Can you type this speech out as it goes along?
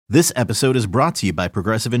This episode is brought to you by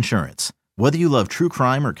Progressive Insurance. Whether you love true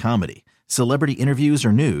crime or comedy, celebrity interviews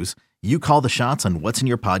or news, you call the shots on what's in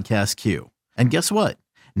your podcast queue. And guess what?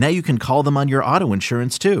 Now you can call them on your auto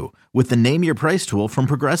insurance too with the Name Your Price tool from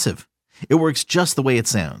Progressive. It works just the way it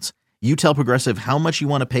sounds. You tell Progressive how much you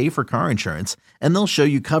want to pay for car insurance, and they'll show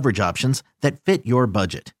you coverage options that fit your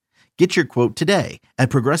budget. Get your quote today at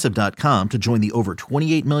Progressive.com to join the over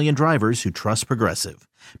 28 million drivers who trust Progressive.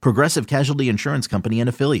 Progressive Casualty Insurance Company and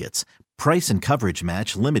Affiliates. Price and coverage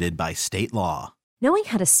match limited by state law. Knowing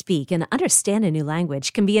how to speak and understand a new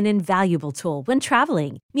language can be an invaluable tool when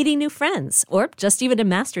traveling, meeting new friends, or just even to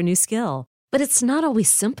master a new skill. But it's not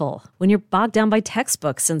always simple when you're bogged down by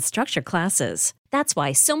textbooks and structure classes. That's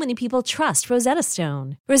why so many people trust Rosetta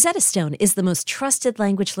Stone. Rosetta Stone is the most trusted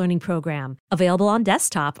language learning program, available on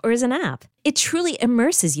desktop or as an app. It truly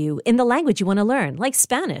immerses you in the language you want to learn, like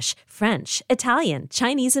Spanish, French, Italian,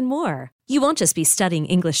 Chinese, and more. You won't just be studying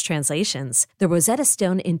English translations. The Rosetta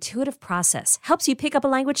Stone intuitive process helps you pick up a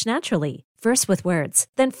language naturally, first with words,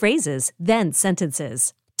 then phrases, then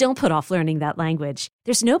sentences. Don't put off learning that language.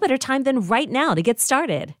 There's no better time than right now to get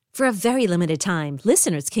started. For a very limited time,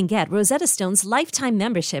 listeners can get Rosetta Stone's lifetime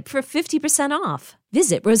membership for 50% off.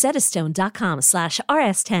 Visit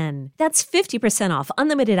rosettastone.com/rs10. That's 50% off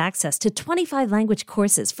unlimited access to 25 language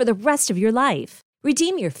courses for the rest of your life.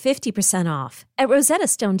 Redeem your 50% off at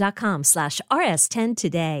rosettastone.com/rs10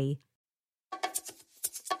 today.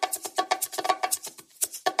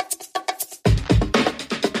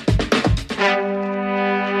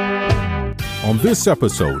 On this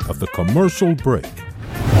episode of The Commercial Break.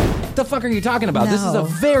 What the fuck are you talking about? No. This is a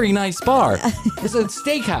very nice bar. It's a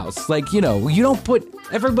steakhouse. Like, you know, you don't put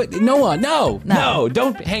everybody... No,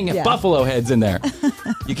 don't hang buffalo heads in there.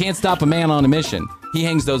 You can't stop a man on a mission. He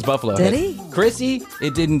hangs those buffalo heads. Did he? Chrissy,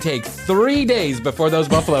 it didn't take 3 days before those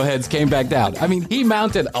buffalo heads came back down. I mean, he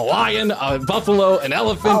mounted a lion, a buffalo, an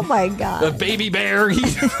elephant. Oh, my God. A baby bear. He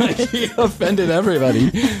offended everybody.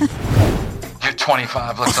 Your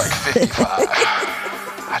 25 looks like 55. How do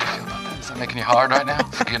you feel about that? Is that making you hard right now?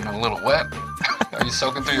 Is it getting a little wet? Are you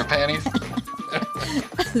soaking through your panties?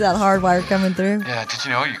 Is that hard wire coming through? Yeah, did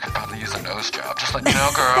you know you could probably use a nose job? Just letting you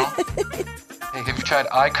know, girl. Hey, have you tried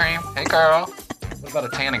eye cream? Hey, girl. What about a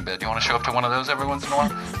tanning bed? You want to show up to one of those every once in a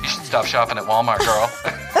while? You should stop shopping at Walmart, girl.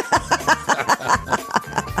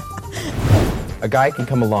 A guy can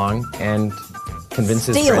come along and convince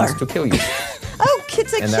his Stealer. friends to kill you. Oh, to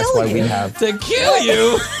kill And that's why you. we have... To kill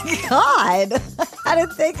you? God, I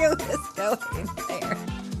didn't think it was going there.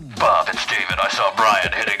 Bob, it's David. I saw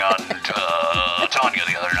Brian hitting on Tanya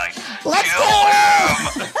the other night. Let's Kill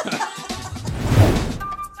him!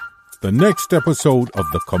 The next episode of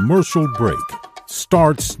The Commercial Break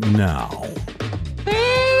starts now.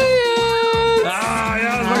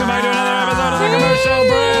 Welcome back to another episode of The Commercial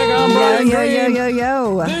Break. I'm Brian Green.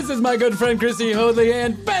 Yo. This is my good friend Chrissy Hoadley,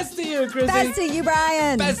 and best to you, Chrissy. Best to you,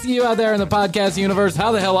 Brian. Best to you out there in the podcast universe.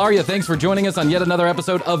 How the hell are you? Thanks for joining us on yet another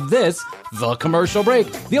episode of this, The Commercial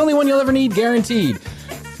Break. The only one you'll ever need, guaranteed.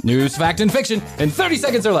 News, fact, and fiction in 30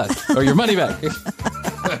 seconds or less, or your money back.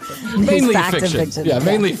 Mainly fact and fiction. fiction. Yeah,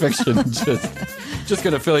 mainly fiction. Just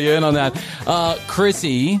going to fill you in on that.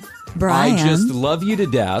 Chrissy, Brian. I just love you to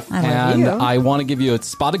death. I love and you. I want to give you a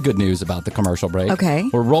spot of good news about The Commercial Break. Okay.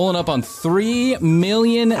 We're rolling up on 3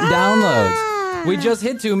 million downloads. We just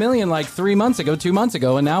hit 2 million like 2 months ago,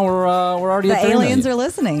 and now we're already The at 3 aliens million. are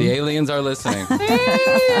listening. The aliens are listening.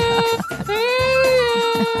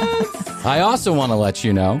 I also want to let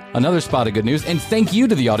you know another spot of good news, and thank you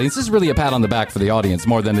to the audience. This is really a pat on the back for the audience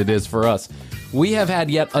more than it is for us. We have had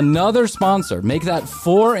yet another sponsor, make that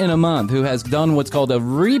 4 in a month, who has done what's called a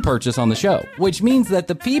repurchase on the show, which means that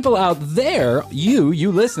the people out there, you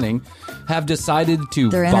listening, have decided to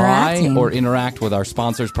They're buy interacting. or interact with our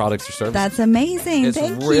sponsors' products or services. That's amazing. It's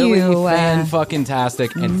Thank really you.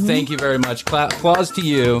 fan-fucking-tastic, and thank you very much. Applause to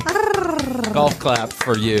you. Golf clap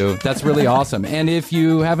for you. That's really awesome. And if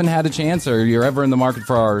you haven't had a chance or you're ever in the market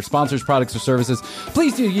for our sponsors' products or services,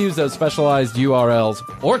 please do use those specialized URLs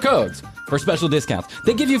or codes for special discounts.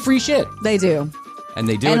 They give you free shit. They do. And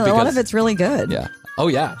they do And it a because... lot of it's really good. Yeah. Oh,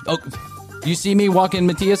 yeah. Oh, you see me walking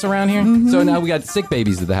Matthias around here? So now we got sick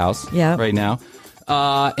babies at the house right now.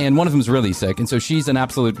 And one of them's really sick, and so she's an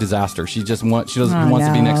absolute disaster. She doesn't want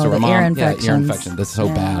to be next to her the mom. ear Yeah, ear infections. infection. This is so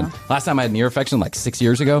Yeah. bad. Last time I had an ear infection, like 6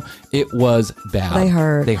 years ago, it was bad. They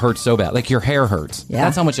hurt. They hurt so bad. Like your hair hurts. Yeah.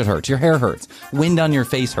 That's how much it hurts. Your hair hurts. Wind on your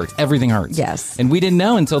face hurts. Everything hurts. Yes. And we didn't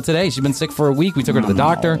know until today. She's been sick for a week. We took her to the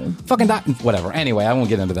doctor. Fucking doctor. Whatever. Anyway, I won't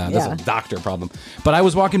get into that. Yeah. That's a doctor problem. But I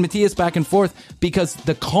was walking Matthias back and forth because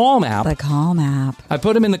the Calm app. The Calm app. I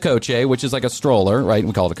put him in the coche, which is like a stroller, right?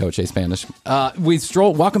 We call it a coche Spanish. we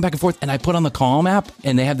stroll, walking back and forth, and I put on the Calm app,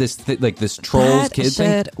 and they have this this Trolls That kid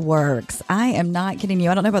thing. shit works. I am not kidding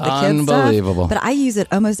you. I don't know about the kids Unbelievable. stuff, but I use it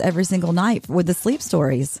almost every single night with the sleep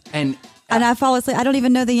stories. And I fall asleep. I don't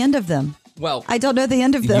even know the end of them. well, I don't know the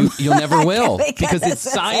end of them. you'll never will Because it's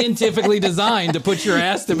scientifically designed to put your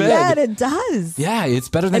ass to bed. Yeah, it does. Yeah, it's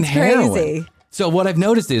better than It's heroin. crazy. So what I've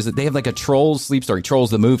noticed is that they have like a Trolls sleep story, Trolls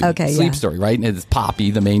the movie, Okay, sleep yeah. story, right? And it's Poppy,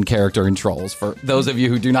 the main character in Trolls. For those of you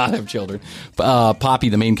who do not have children, Poppy,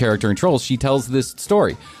 the main character in Trolls, she tells this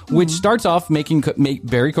story, which starts off making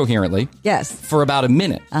very coherently. Yes. For about a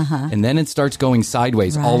minute. And then it starts going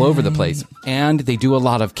sideways all over the place. And they do a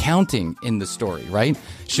lot of counting in the story, right?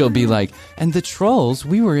 She'll be like, and the Trolls,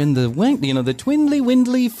 we were in the the Twindly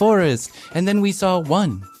Windly forest. And then we saw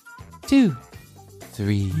 1, 2,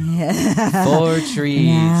 3, 4 trees.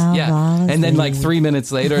 Now Yeah. fall And then like asleep. 3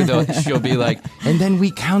 minutes later, she'll be like, and then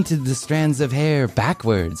we counted the strands of hair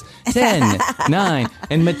backwards. 10, 9.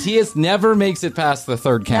 And Matthias never makes it past the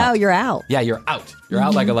third count. No, you're out. Yeah, you're out. You're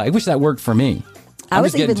out like a light. I wish that worked for me. I I'm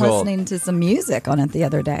was just even getting told. listening to some music on it the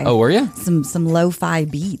other day. Oh, were you? Some lo-fi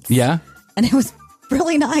beats. Yeah. And it was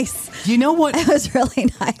really nice. You know what? It was really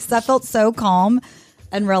nice. I felt so calm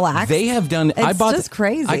and relaxed. They have done. I It's bought. just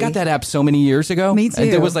crazy. I got that app so many years ago. Me And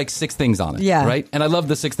too. there was like 6 things on it. Yeah. Right. And I love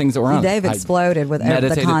the 6 things that were on They've it. I exploded with the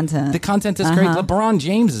meditated. content. The content is great. LeBron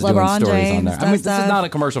James is doing LeBron stories on James there. I mean, does this is stuff. not a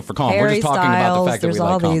commercial for Calm. We're Harry just talking about the Styles, fact that there's we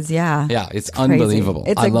like all Calm. these, yeah. Yeah, it's Crazy. unbelievable.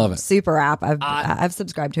 It's I a love it. super app. I've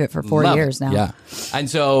subscribed to it for 4 Love years it. now. Yeah. And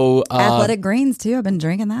so Athletic Greens too. I've been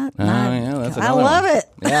drinking that. yeah, that's I another love one. it.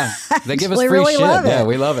 Yeah. They give us Actually free really shit. love it. Yeah,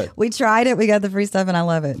 we love it. We tried it. We got the free stuff, and I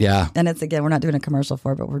love it. Yeah. And it's again, we're not doing a commercial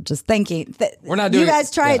for it, but we're just thanking. We're not doing You guys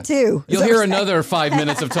try yeah. it too. You'll So hear we're saying- another 5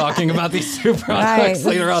 minutes of talking about these super hot Right. products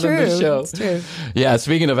later on in the It's true. show. It's true. Yeah,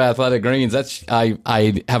 speaking of Athletic Greens, I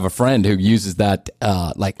have a friend who uses that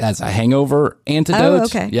like as a hangover antidote. Oh,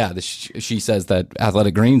 okay. Yeah, she says that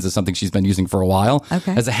Athletic Greens is something she's been using for a while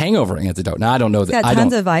Okay. as a hangover antidote. Now I don't know that. It's got I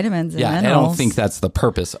tons don't. of vitamins and Yeah, I minerals. don't think that's the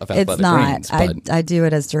purpose of Athletic It's not. Greens. But I do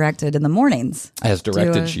it as directed in the mornings. as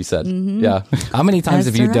directed, it. she said. Yeah. How many times As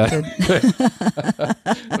have you done? directed.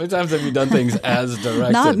 How many times have you done things as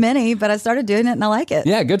directed? Not many, but I started doing it and I like it.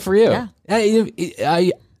 Yeah, good for you. Yeah.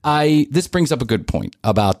 I this brings up a good point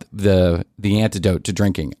about the antidote to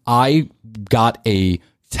drinking. I got a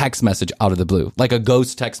text message out of the blue, like a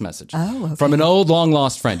ghost text message from an old long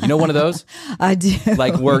lost friend. You know one of those? I do.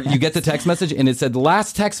 Like where you get the text message and it said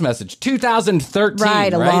last text message 2013.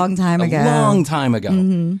 Right, a long time ago. A long time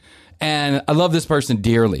ago. And I love this person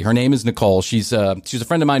dearly. Her name is Nicole. She's a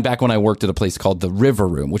friend of mine back when I worked at a place called the River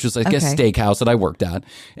Room, which was like a Okay. steakhouse that I worked at.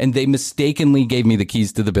 And they mistakenly gave me the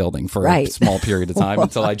keys to the building for a Right. small period of time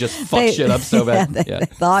until I just fucked shit up so bad. They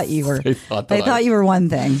thought you were. They thought They that thought you were one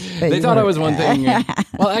thing. but They you thought I weren't. was one thing.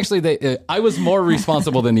 Well, actually, I was more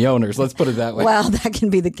responsible than the owners. Let's put it that way. Well, that can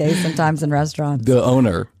be the case sometimes in restaurants. The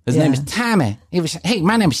owner, his Yeah. name is Tommy. Hey,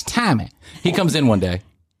 my name is Tommy. He comes in one day.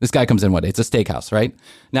 This guy comes in one day. It's a steakhouse, right?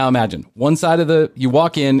 Now imagine one side of you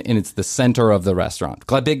walk in and it's the center of the restaurant.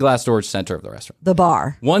 Big glass doors, center of the restaurant. The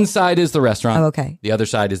bar. One side is the restaurant. Oh, okay. The other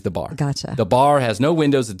side is the bar. Gotcha. The bar has no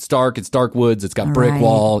windows. It's dark woods. It's got brick Right.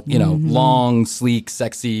 wall, long, sleek,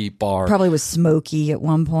 sexy bar. Probably was smoky at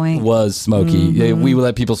one point. Was smoky. Yeah, we would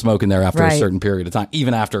let people smoke in there after a Right. certain period of time,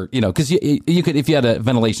 even after, because you could, if you had a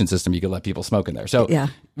ventilation system, you could let people smoke in there. So Yeah.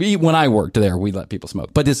 when I worked there, we let people smoke.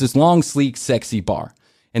 But it's this long, sleek, sexy bar.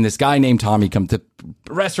 And this guy named Tommy come to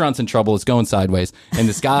restaurant's in trouble. It's going sideways. And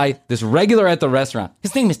this guy, this regular at the restaurant,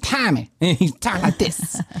 his name is Tommy. And he's talking like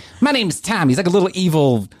this. My name is Tommy. He's like a little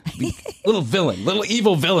evil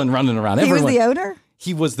villain running around. He was the owner?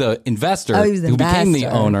 He was the investor Oh, he was the who became the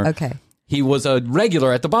investor. owner. Okay. He was a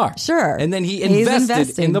regular at the bar. Sure. And then he He's invested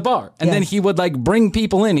investing. in the bar. And then Yes. he would like bring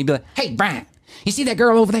people in. He'd be like, hey, Brian, you see that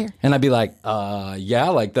girl over there? And I'd be like, yeah,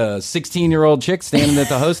 like the 16-year-old chick standing at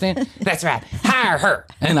the host stand. That's right. Hire her.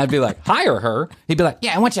 And I'd be like, hire her? He'd be like,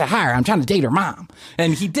 yeah, I want you to hire her. I'm trying to date her mom.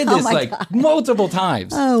 And he did this my like God. multiple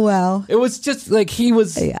times. Oh, wow. It was just like he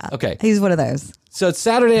was. Yeah. Okay. He's one of those. So it's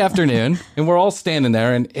Saturday afternoon, and we're all standing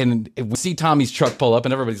there, and we see Tommy's truck pull up,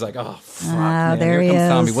 and everybody's like, "Oh, fuck, man, there here he comes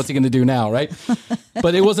Tommy. is." What's he going to do now, right?"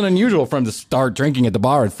 But it wasn't unusual for him to start drinking at the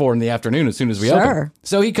bar at 4 PM as soon as we Sure. opened.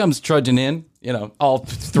 So he comes trudging in, all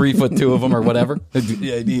 3'2" of them or whatever.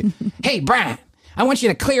 Hey, Brian, I want you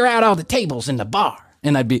to clear out all the tables in the bar.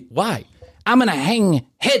 And I'd be, why? I'm going to hang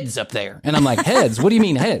heads up there. And I'm like, heads? What do you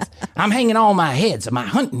mean heads? I'm hanging all my heads, my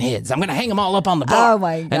hunting heads. I'm going to hang them all up on the bar. Oh,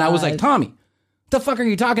 my And I was like, God. Tommy, the fuck are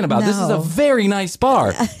you talking about? This is a No. very nice bar.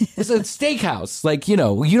 It's a steakhouse. Like, you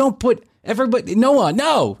don't put everybody, no,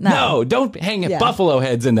 don't hang Yeah. buffalo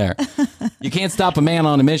heads in there. You can't stop a man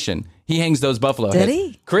on a mission. He hangs those buffalo Did heads.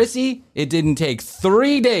 he? Chrissy, it didn't take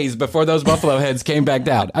 3 days before those buffalo heads came back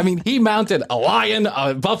down. I mean, he mounted a lion,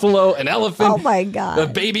 a buffalo, an elephant. Oh, my God. A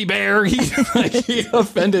baby bear. He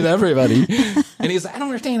offended everybody. And he's like, I don't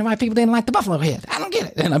understand why people didn't like the buffalo head. I don't get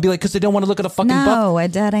it. And I'd be like, because they don't want to look at a fucking buffalo. No, a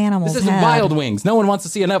dead animal's This isn't head. Wild Wings. No one wants to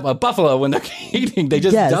see a buffalo when they're eating. They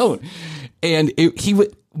just Yes. don't. And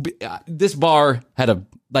this bar had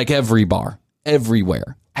like every bar,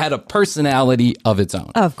 everywhere, had a personality of its own.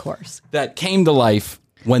 Of course. That came to life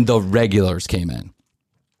when the regulars came in.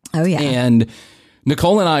 Oh, yeah. And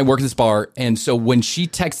Nicole and I work at this bar, and so when she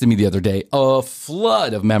texted me the other day, a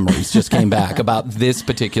flood of memories just came back about this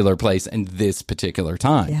particular place and this particular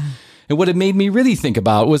time. Yeah. And what it made me really think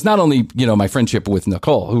about was not only, my friendship with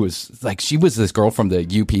Nicole, who was like, she was this girl from the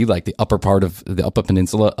UP, like the upper part of the Upper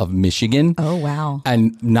Peninsula of Michigan. Oh, wow.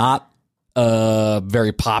 And not a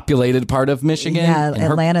very populated part of Michigan. Yeah, And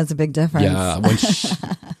Atlanta's a big difference. yeah, when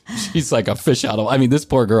she's like a fish out of. I mean, this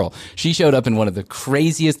poor girl. She showed up in one of the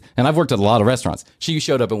craziest, and I've worked at a lot of restaurants. She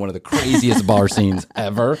showed up in one of the craziest bar scenes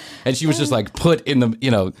ever, and she was just like put in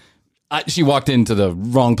the. She walked into the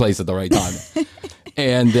wrong place at the right time,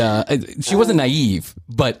 and she wasn't naive,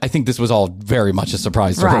 but I think this was all very much a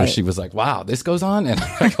surprise to her. Right. She was like, "Wow, this goes on," and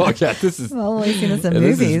I'm like, "Oh yeah, this is." I've only seen this in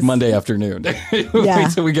This movies. is Monday afternoon. Yeah.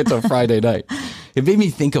 Wait till we get to Friday night. It made me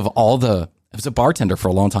think of I was a bartender for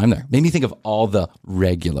a long time there. Made me think of all the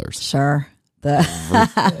regulars. Sure.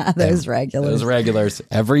 Those regulars. Those regulars.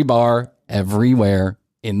 Every bar, everywhere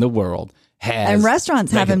in the world has. And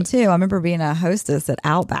restaurants have them regulars. too. I remember being a hostess at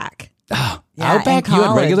Outback. Yeah, Outback? in You had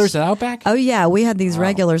college. regulars at Outback? Oh yeah, we had these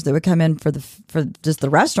regulars that would come in for just the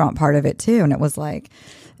restaurant part of it too, and it was like,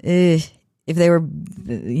 if they were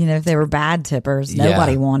bad tippers,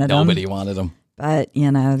 nobody wanted them. Nobody wanted them. But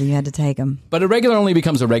you had to take them. But a regular only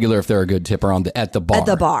becomes a regular if they're a good tipper at the bar. At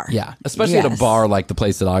the bar. Yeah. Especially at a Yes. bar like the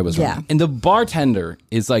place that I was running. Yeah. And the bartender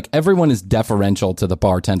is like, everyone is deferential to the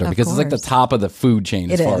bartender because it's like the course. top of the food chain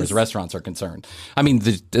as It far is. as restaurants are concerned. I mean,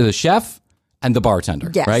 the chef and the bartender,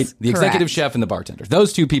 Yes, right? The executive correct. chef and the bartender.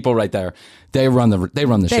 Those two people right there, they run the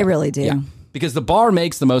show. They really do. Yeah. Because the bar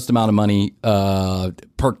makes the most amount of money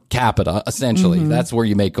per capita, essentially. Mm-hmm. That's where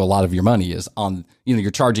you make a lot of your money is on,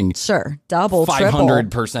 you're charging Sure, double, triple.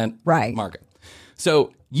 500% Right. market.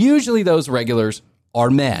 So usually those regulars are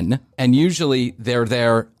men, and usually they're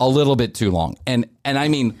there a little bit too long. And I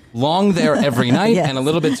mean long there every night Yes. and a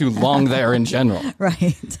little bit too long there in general.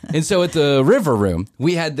 Right. And so at the River Room,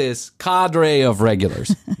 we had this cadre of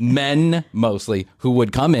regulars, men mostly, who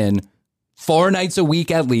would come in 4 nights a week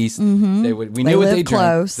at least. We knew what they lived drank.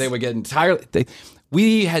 close. They would get entirely.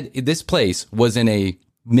 This place was in a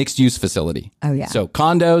mixed use facility. Oh, yeah. So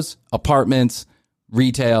condos, apartments,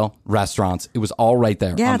 retail, restaurants. It was all right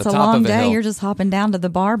there. Yeah, on it's the a top long of a day. hill. You're just hopping down to the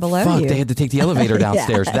bar below Fuck, you. they had to take the elevator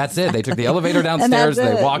downstairs. Yeah. That's it. They took the elevator downstairs. that's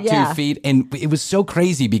They it. walked Yeah. 2 feet. And it was so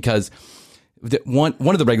crazy because one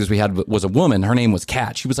of the regulars we had was a woman. Her name was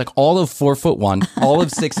Kat. She was like all of 4'1", all of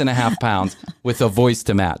 6.5 pounds with a voice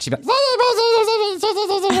to match. She'd be like,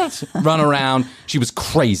 run around. She was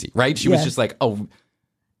crazy, right? She was Yeah. just like,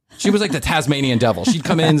 she was like the Tasmanian devil. She'd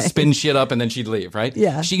come in, spin shit up, and then she'd leave, right?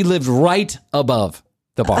 Yeah. She lived right above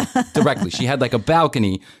the bar directly. She had like a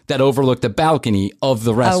balcony that overlooked the balcony of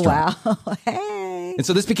the Oh restaurant. wow! Hey. And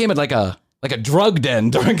so this became like a drug den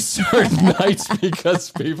during certain nights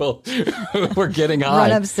because people were getting high.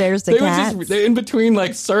 Run upstairs to they Cats. would in between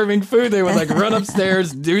like serving food, they would like run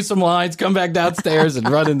upstairs, do some lines, come back downstairs, and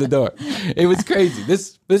run in the door. It was crazy.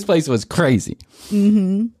 This place was crazy.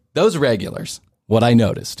 Mm-hmm. Those regulars, what I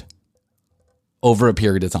noticed over a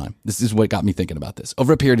period of time, this is what got me thinking about this.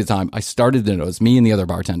 Over a period of time, I started to notice, me and the other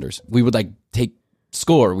bartenders, we would like take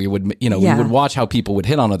score. We would, we would watch how people would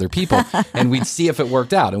hit on other people and we'd see if it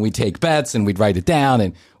worked out, and we'd take bets and we'd write it down,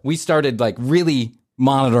 and we started like really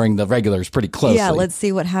monitoring the regulars pretty closely. Yeah, let's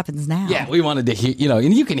see what happens now. Yeah, we wanted to hear,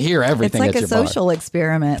 and you can hear It's everything like at a your bar. social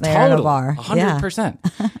experiment there in a bar.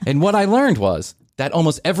 100%. And what I learned was that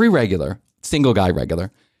almost every regular, single guy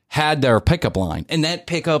regular, had their pickup line, and that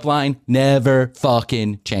pickup line never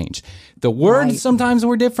fucking changed. The words Right. sometimes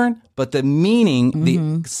were different, but the meaning,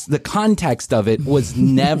 the context of it was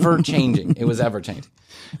never changing. It was ever changing.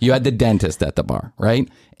 You had the dentist at the bar, right?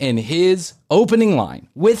 And his opening line,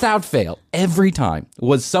 without fail, every time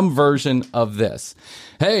was some version of this.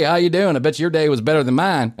 Hey, how you doing? I bet your day was better than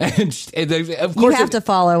mine. And of course, You have to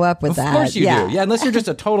follow up with of that. course you do. Yeah, unless you're just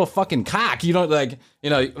a total fucking cock. You don't like,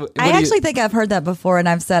 I actually think I've heard that before, and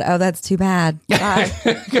I've said, "Oh, that's too bad." Bye.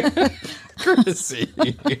 courtesy.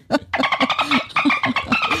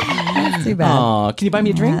 Too too bad. Aw, can you buy me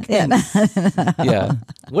a drink? Yeah. Yeah.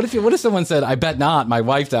 What if someone said, I bet not, my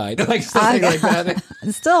wife died? Like something like that.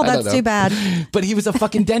 Still, I don't that's know. too bad. But he was a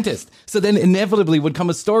fucking dentist. So then inevitably would come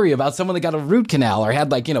a story about someone that got a root canal or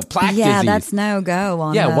had like, plaque Yeah, disease. that's no go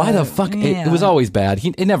on Yeah, why the that. fuck? Yeah. It was always bad.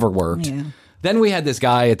 It never worked. Yeah. Then we had this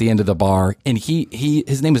guy at the end of the bar, and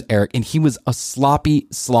his name was Eric, and he was a sloppy,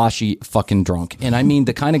 sloshy fucking drunk. And I mean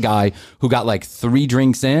the kind of guy who got like 3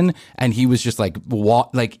 drinks in, and he was just like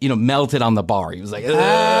melted on the bar. He was like,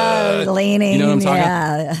 "Ugh." Leaning. You know what I'm talking?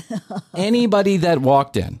 Yeah. Anybody that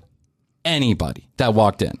walked in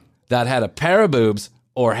that had a pair of boobs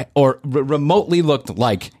or remotely looked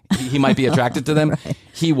like he might be attracted to them, Right.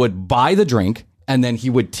 he would buy the drink and then he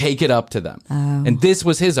would take it up to them. Oh. And this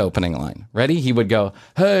was his opening line. Ready? He would go,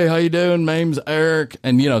 "Hey, how you doing? My name's Eric."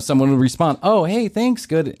 And, someone would respond, "Oh, hey, thanks.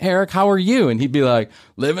 Good. Eric, how are you?" And he'd be like,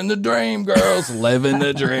 "Living the dream, girls. Living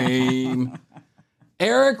the dream."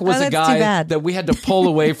 Eric was a that's too guy bad. that we had to pull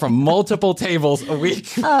away from multiple tables a week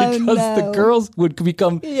because the no. girls would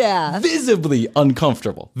become Yeah. visibly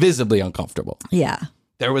uncomfortable. Yeah.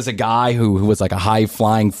 There was a guy who was like a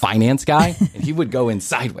high-flying finance guy, and he would go in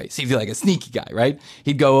sideways. He'd be like a sneaky guy, right?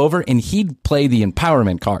 He'd go over, and he'd play the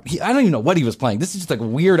empowerment card. I don't even know what he was playing. This is just like a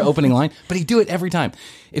weird opening line, but he'd do it every time.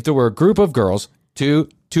 If there were a group of girls, two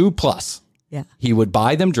plus, Yeah. he would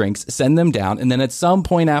buy them drinks, send them down, and then at some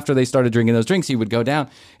point after they started drinking those drinks, he would go down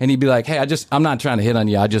and he'd be like, "Hey, I'm not trying to hit on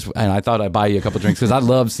you. I thought I'd buy you a couple drinks because I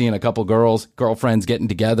love seeing a couple girlfriends getting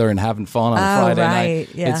together and having fun on a Friday night. right,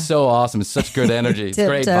 yeah. It's so awesome. It's such good energy. It's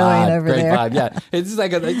great Tiptoeing vibe. over Great there. vibe. Yeah, it's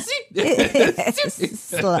like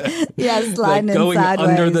Sliding like going in sideways.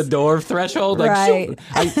 under the door threshold. Like, Right.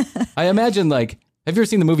 I imagine like. Have you ever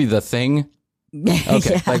seen the movie The Thing?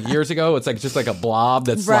 Okay, Yeah. like years ago, it's like just like a blob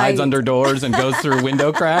that slides Right. under doors and goes through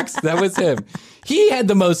window cracks. That was him. He had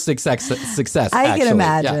the most success. I actually. can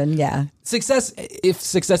imagine. Yeah. Success, if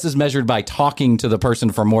success is measured by talking to the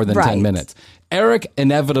person for more than 10 Right. minutes. Eric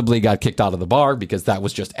inevitably got kicked out of the bar because that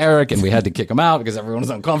was just Eric, and we had to kick him out because everyone was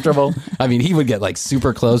uncomfortable. I mean, he would get like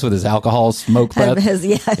super close with his alcohol smoke breath. His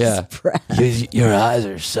breath. Your eyes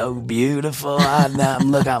are so beautiful.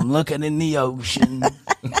 I'm looking in the ocean.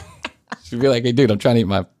 She'd be like, "Hey, dude, I'm trying to eat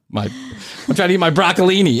my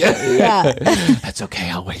broccolini." Yeah. That's okay.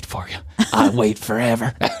 I'll wait for you. I'll wait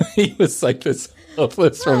forever. He was like this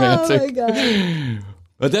hopeless romantic. Oh my God.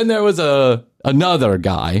 But then there was another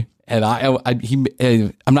guy, and I'm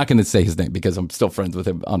not going to say his name because I'm still friends with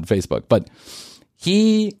him on Facebook, but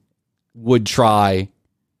he would try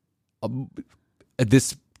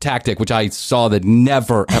this tactic, which I saw that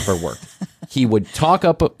never, ever worked. He would talk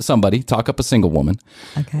up a single woman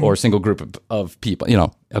or a single group of people,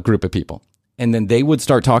 a group of people. And then they would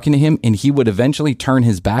start talking to him, and he would eventually turn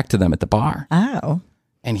his back to them at the bar. Oh.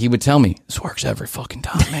 And he would tell me, "This works every fucking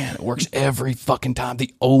time, man. It works every fucking time.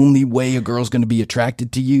 The only way a girl's going to be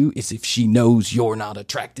attracted to you is if she knows you're not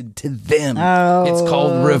attracted to them. It's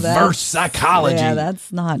called reverse psychology." Yeah,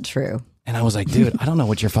 that's not true. And I was like, "Dude, I don't know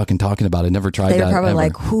what you're fucking talking about. I never tried They that were probably ever."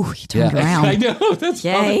 like, "Whew, he turned around." I know. That's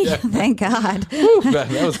Yay! funny. Yeah. Thank God. Whew, that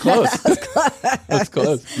was close. That was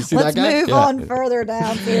close. You see Let's that guy? move Yeah. on further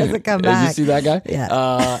down. See as it come Did back. you see that guy?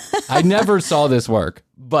 Yeah. I never saw this work,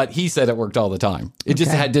 but he said it worked all the time. It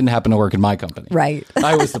just didn't happen to work in my company. Right.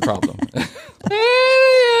 I was the problem.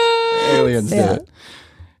 Aliens Yeah. did it.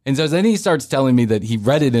 And so then he starts telling me that he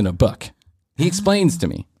read it in a book. He explains to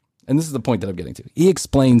me, and this is the point that I'm getting to. He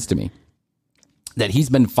explains to me that he's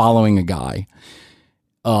been following a guy,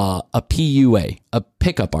 a PUA, a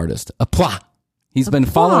pickup artist, a pwa. He's been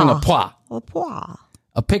following a pwa,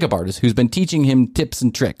 a pickup artist who's been teaching him tips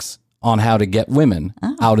and tricks on how to get women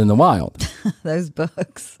out in the wild. Those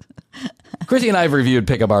books. Chrissy and I have reviewed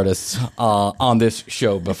pickup artists on this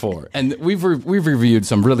show before, and we've reviewed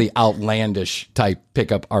some really outlandish type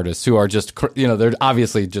pickup artists who are just they're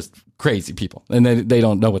obviously just crazy people, and they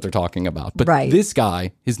don't know what they're talking about. But Right. this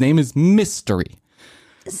guy, his name is Mystery.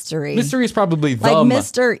 Mystery. Mystery is probably the Like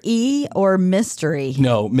Mr. E or Mystery?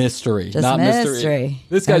 No, Mystery, Just not Mystery.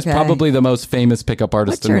 This guy's Okay. probably the most famous pickup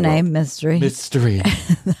artist What's in your the world. name, Mystery? Mystery.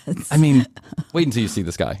 I mean, wait until you see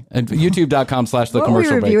this guy. At youtube.com/the What were we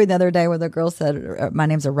commercial break. reviewing the other day where the girl said, "My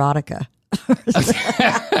name's Erotica"?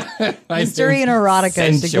 Mystery and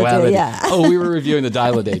Erotica. Sensuality. Yeah. Oh, we were reviewing the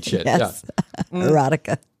dial-a-date shit. Yes. Yeah.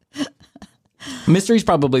 Erotica. Mystery's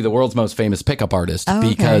probably the world's most famous pickup artist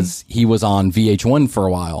because he was on VH1 for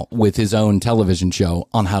a while with his own television show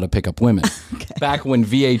on how to pick up women. Back when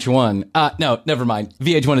VH1, no, never mind.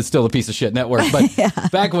 VH1 is still a piece of shit network, but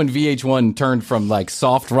back when VH1 turned from like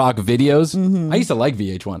soft rock videos, I used to like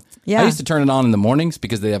VH1. Yeah. I used to turn it on in the mornings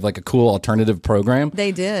because they have like a cool alternative program.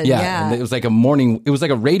 They did, yeah. And it was like it was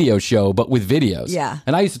like a radio show, but with videos. Yeah.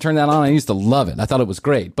 And I used to turn that on. I used to love it. I thought it was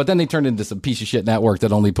great. But then they turned into some piece of shit network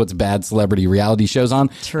that only puts bad celebrity reality shows on.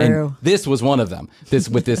 True. And this was one of them.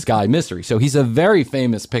 With this guy, Mystery. So he's a very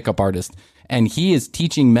famous pickup artist, and he is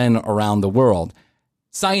teaching men around the world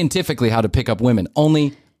scientifically how to pick up women.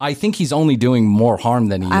 Only, I think he's only doing more harm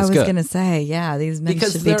than he is good. I was going to say, these men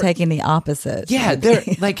should be taking the opposite. Yeah, they're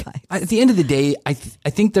like, at the end of the day, I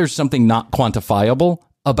think there's something not quantifiable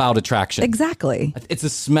about attraction. Exactly. It's a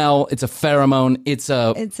smell, it's a pheromone, it's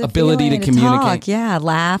a ability to feeling, communicate. Talk,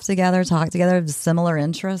 laugh together, talk together, similar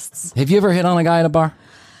interests. Have you ever hit on a guy at a bar?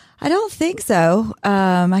 I don't think so.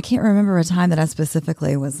 I can't remember a time that I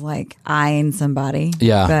specifically was like eyeing somebody.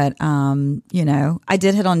 Yeah. But, I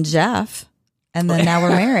did hit on Jeff. And then now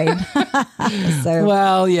we're married. So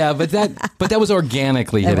well, yeah, but that was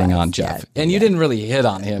organically hitting on Jeff, yeah, and you didn't really hit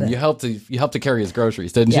on him. You helped to carry his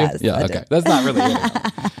groceries, didn't you? Yes, Yeah, I okay, did. that's not really hitting on.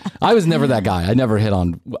 I was never that guy. I never hit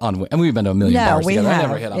on, and we've been to a million bars together. I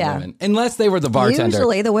never hit on women unless they were the bartender.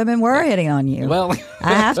 Usually the women were hitting on you. Well,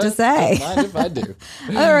 I have to say, mind if I do?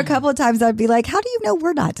 There were a couple of times I'd be like, "How do you know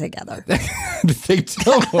we're not together?" They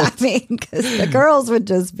don't. I mean, because the girls would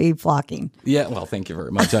just be flocking. Yeah, well, thank you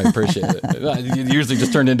very much. I appreciate it. You usually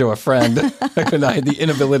just turned into a friend. I had the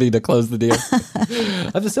inability to close the deal.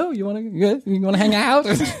 I just, you want to hang out?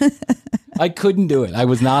 I couldn't do it. I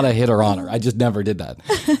was not a hitter on her. I just never did that.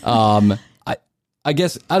 I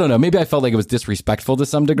guess, I don't know, maybe I felt like it was disrespectful to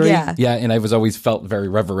some degree. Yeah. And I was always felt very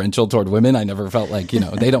reverential toward women. I never felt like,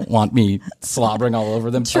 they don't want me slobbering all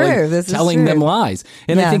over them, telling them lies.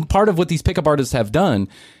 And I think part of what these pickup artists have done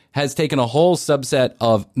has taken a whole subset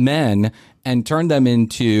of men and turned them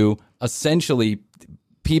into essentially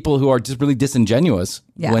people who are just really disingenuous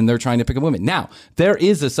when they're trying to pick up women. Now, there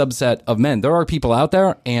is a subset of men. There are people out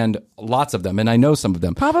there, and lots of them, and I know some of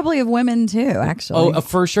them. Probably of women too, actually. Oh,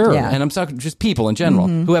 for sure. Yeah. And I'm talking just people in general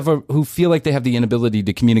who feel like they have the inability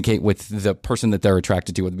to communicate with the person that they're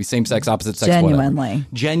attracted to, whether it be same sex, opposite sex, whatever.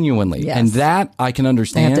 Genuinely. Yes. And that I can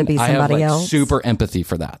understand. They have to be somebody else. Super empathy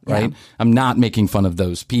for that, right? I'm not making fun of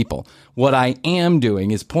those people. What I am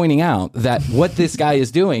doing is pointing out that what this guy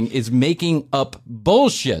is doing is making up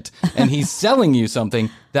bullshit, and he's selling you something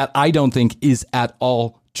that I don't think is at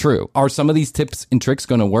all true. Are some of these tips and tricks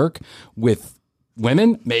going to work with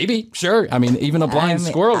women? Maybe. Sure. I mean, even a blind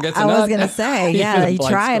squirrel gets a nut. I was going to say, you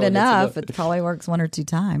try it enough. It probably works one or two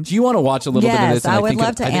times. Do you want to watch a little bit of this? I would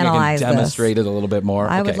love to analyze I can demonstrate it a little bit more.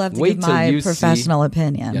 I would love to give my professional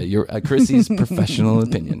opinion. Yeah, your Chrissy's professional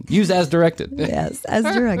opinion. Use as directed. Yes, as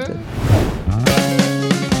directed.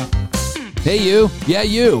 Hey, you. Yeah,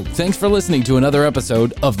 you. Thanks for listening to another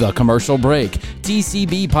episode of The Commercial Break.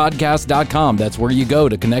 TCBpodcast.com. That's where you go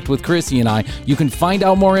to connect with Chrissy and I. You can find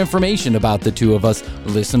out more information about the two of us,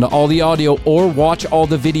 listen to all the audio, or watch all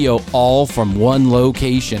the video, all from one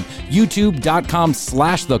location.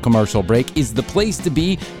 YouTube.com/The Commercial Break is the place to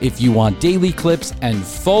be if you want daily clips and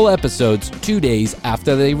full episodes 2 days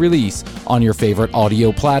after they release on your favorite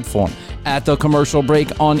audio platform. At The Commercial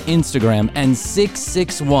Break on Instagram and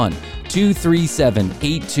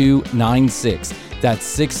 661-237-8296. That's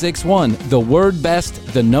 661, the word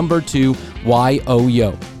best, the number 2,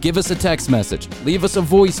 YOYO. Give us a text message. Leave us a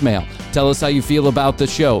voicemail. Tell us how you feel about the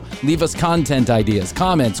show. Leave us content ideas,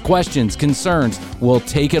 comments, questions, concerns. We'll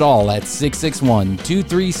take it all at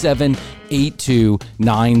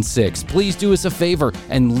 661-237-8296. Please do us a favor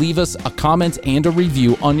and leave us a comment and a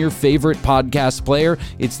review on your favorite podcast player.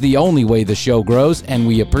 It's the only way the show grows, and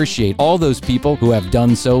we appreciate all those people who have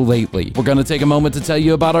done so lately. We're going to take a moment to tell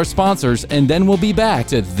you about our sponsors, and then we'll be back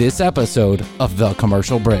to this episode of The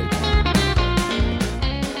Commercial Break.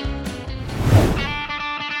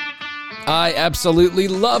 I absolutely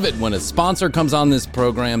love it when a sponsor comes on this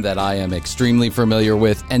program that I am extremely familiar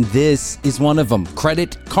with, and this is one of them,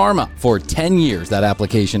 Credit Karma. For 10 years, that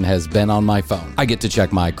application has been on my phone. I get to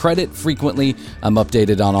check my credit frequently. I'm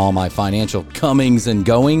updated on all my financial comings and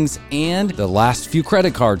goings, and the last few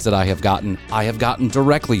credit cards that I have gotten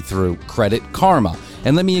directly through Credit Karma.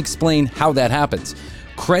 And let me explain how that happens.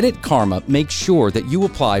 Credit Karma makes sure that you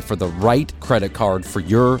apply for the right credit card for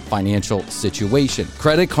your financial situation.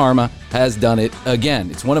 Credit Karma has done it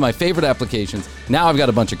again. It's one of my favorite applications. Now I've got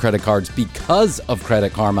a bunch of credit cards because of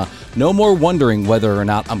Credit Karma. No more wondering whether or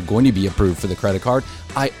not I'm going to be approved for the credit card.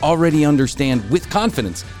 I already understand with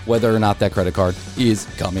confidence whether or not that credit card is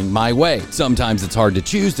coming my way. Sometimes it's hard to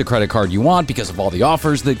choose the credit card you want because of all the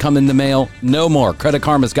offers that come in the mail. No more. Credit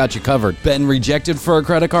Karma's got you covered. Been rejected for a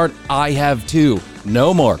credit card? I have too.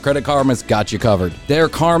 No more. Credit Karma's got you covered. Their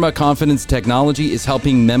Karma Confidence technology is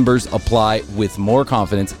helping members apply with more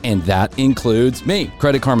confidence, and that includes me.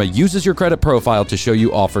 Credit Karma uses your credit profile to show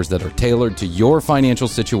you offers that are tailored to your financial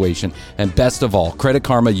situation, and best of all, Credit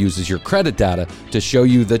Karma uses your credit data to show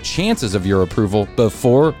you the chances of your approval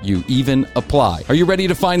before you even apply. Are you ready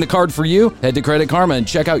to find the card for you? Head to Credit Karma and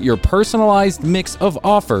check out your personalized mix of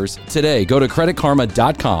offers today. Go to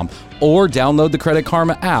creditkarma.com or download the Credit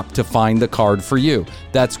Karma app to find the card for you.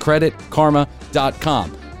 That's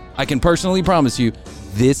creditkarma.com. I can personally promise you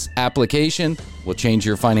this application will change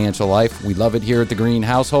your financial life. We love it here at the Green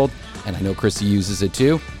household, and I know Chrissy uses it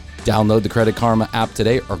too. Download the Credit Karma app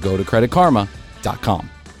today or go to creditkarma.com.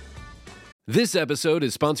 This episode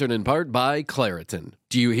is sponsored in part by Claritin.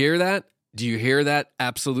 Do you hear that? Do you hear that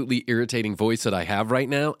absolutely irritating voice that I have right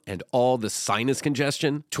now and all the sinus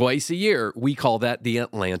congestion? Twice a year, we call that the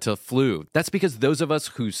Atlanta flu. That's because those of us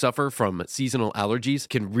who suffer from seasonal allergies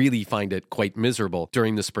can really find it quite miserable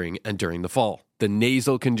during the spring and during the fall. The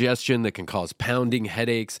nasal congestion that can cause pounding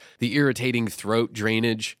headaches, the irritating throat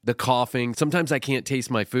drainage, the coughing. Sometimes I can't taste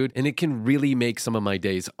my food, and it can really make some of my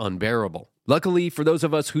days unbearable. Luckily, for those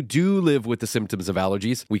of us who do live with the symptoms of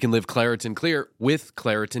allergies, we can live Claritin Clear with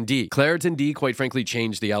Claritin D. Claritin D, quite frankly,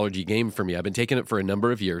 changed the allergy game for me. I've been taking it for a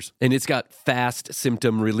number of years, and it's got fast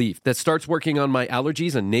symptom relief that starts working on my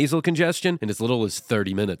allergies and nasal congestion in as little as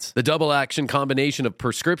 30 minutes. The double-action combination of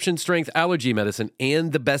prescription-strength allergy medicine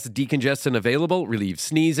and the best decongestant available relieves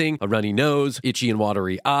sneezing, a runny nose, itchy and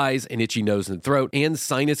watery eyes, an itchy nose and throat, and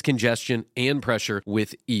sinus congestion and pressure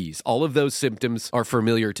with ease. All of those symptoms are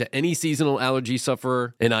familiar to any seasonal allergy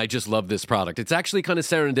sufferer, and I just love this product. It's actually kind of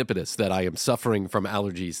serendipitous that I am suffering from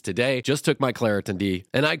allergies today. Just took my Claritin D,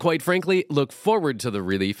 and I quite frankly look forward to the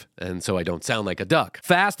relief, and so I don't sound like a duck.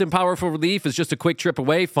 Fast and powerful relief is just a quick trip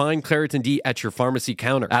away. Find Claritin D at your pharmacy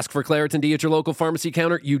counter. Ask for Claritin D at your local pharmacy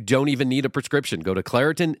counter. You don't even need a prescription. Go to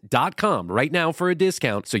Claritin.com right now for a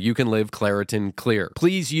discount so you can live Claritin Clear.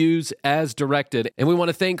 Please use as directed, and we want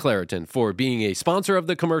to thank Claritin for being a sponsor of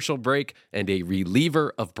the commercial break and a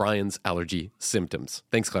reliever of Brian's allergy symptoms.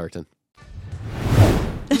 Thanks, Claritin.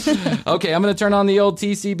 Okay, I'm going to turn on the old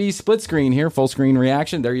TCB split screen here. Full screen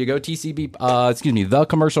reaction. There you go. TCB, the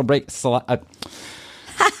commercial break.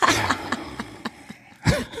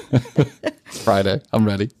 Friday. I'm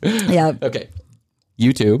ready. Yeah. Okay.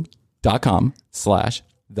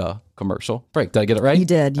 YouTube.com/the commercial break. Did I get it right? You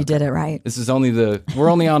did. You did it right. This is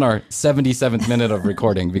we're only on our 77th minute of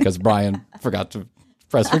recording because Brian forgot to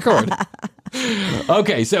press record.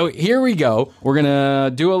 Okay, so here we go. We're going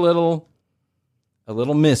to do a little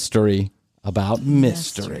mystery about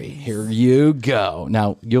mystery. Here you go.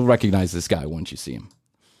 Now, you'll recognize this guy once you see him.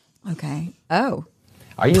 Okay. Oh.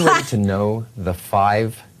 Are you ready to know the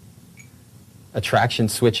 5 attraction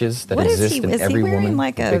switches that exist in every woman? Is he wearing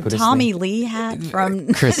like a Tommy Lee hat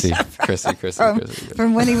from Chrissy.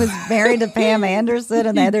 From when he was married to Pam Anderson,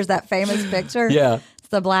 and there's that famous picture? Yeah.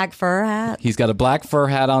 The black fur hat. He's got a black fur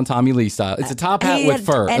hat on, Tommy Lee style. It's a top hat with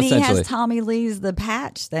fur, and essentially. he has Tommy Lee's the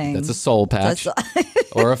patch thing. That's a soul patch.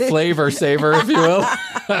 Or a flavor saver, if you will.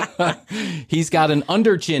 He's got an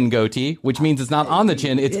under chin goatee, which means it's not on the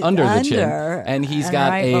chin, it's under the chin. And he's got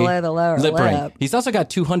right a below the lower lip ring. lip. He's also got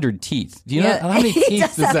 200 teeth. Do you know how many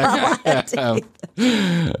teeth does that guy have?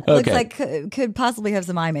 Looks like could possibly have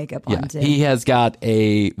some eye makeup on too. He has got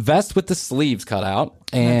a vest with the sleeves cut out.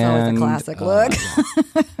 And that's always a classic look.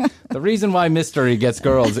 Yeah. The reason why Mystery gets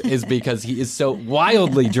girls is because he is so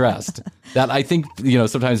wildly dressed that I think,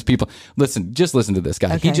 sometimes people just listen to this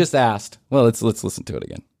guy. Okay. He just asked. Well, let's listen to it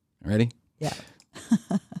again. Ready? Yeah.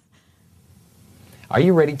 Are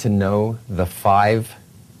you ready to know the 5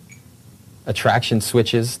 attraction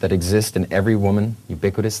switches that exist in every woman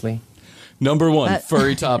ubiquitously? Number 1,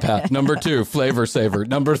 furry top hat. Number 2, flavor saver.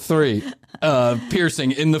 Number 3,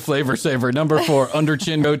 piercing in the flavor saver. Number 4, under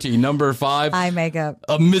chin goatee. Number 5, eye makeup.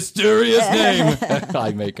 A mysterious name.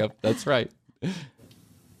 Eye makeup. That's right.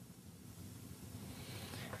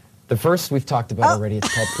 The first we've talked about already.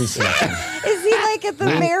 It's called pre-selection. Is he like at the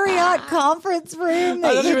Marriott conference room?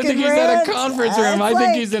 I don't even think he's at a conference room. I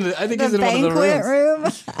think he's in one of the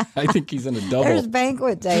rooms. I think he's in a double. There's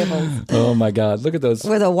banquet tables. Oh my God! Look at those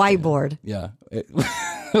with a whiteboard. Yeah,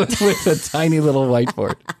 with a tiny little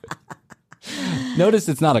whiteboard. Notice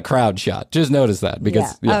it's not a crowd shot. Just notice that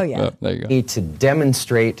because Yeah. Oh, yeah. there you go. Need to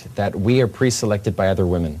demonstrate that we are pre-selected by other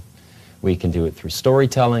women. We can do it through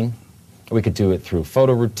storytelling. We could do it through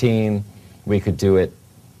photo routine. We could do it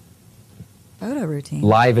Photo routine.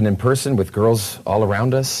 live and in person with girls all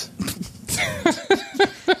around us.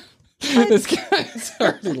 This guy's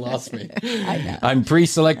already lost me. I know. I'm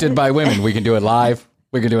pre-selected by women. We can do it live.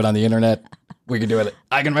 We can do it on the internet. We can do it.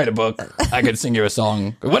 I can write a book. I can sing you a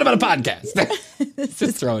song. What about a podcast?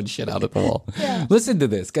 Just throwing shit out at the wall. Yeah. Listen to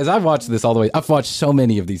this, because I've watched this all the way. I've watched so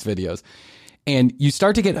many of these videos, and you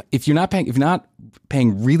start to get if you're not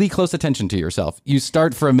paying really close attention to yourself, you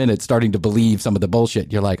start for a minute starting to believe some of the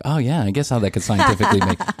bullshit. You're like, oh yeah, I guess how that could scientifically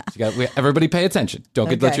make. So everybody pay attention.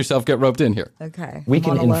 Don't let yourself get roped in here. Okay. We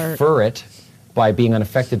can infer it by being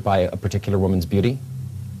unaffected by a particular woman's beauty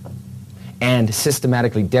and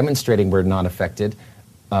systematically demonstrating we're not affected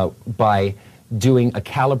by doing a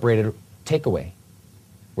calibrated takeaway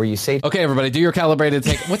where you say, okay, everybody, do your calibrated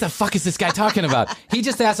take. What the fuck is this guy talking about? He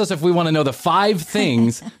just asked us if we want to know the 5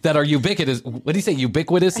 things that are ubiquitous. What did he say?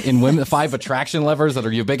 Ubiquitous in women? The 5 attraction levers that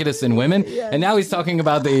are ubiquitous in women? Yes. And now he's talking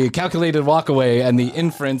about the calculated walkaway and the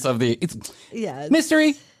inference of the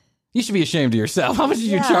mystery. You should be ashamed of yourself. How much did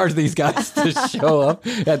you charge these guys to show up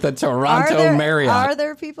at the Toronto Marriott? Are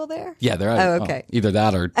there people there? Yeah, there are. Oh, okay. Either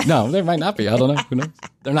that or no, there might not be. I don't know. Who knows?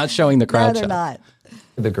 They're not showing the crowd shot. No, they're not.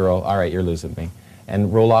 The girl, all right, you're losing me,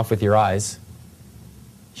 and roll off with your eyes.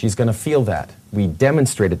 She's going to feel that. We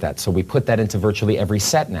demonstrated that, so we put that into virtually every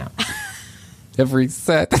set now. Every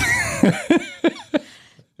set.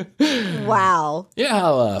 Wow. You know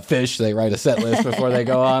how Fish, they write a set list before they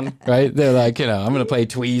go on, right? They're like, I'm going to play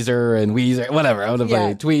Tweezer and Weezer, whatever. I'm going to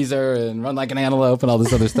play Tweezer and Run Like an Antelope and all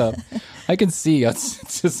this other stuff. I can see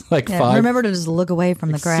it's just like 5. Remember to just look away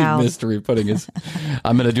from the crowd. Mystery putting his,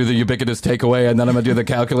 I'm going to do the ubiquitous takeaway, and then I'm going to do the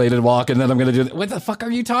calculated walk, and then I'm going to do what the fuck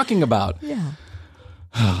are you talking about? Yeah.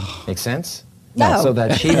 Make sense? No. So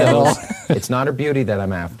that she knows it's not her beauty that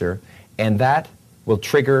I'm after, and that will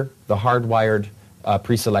trigger the hardwired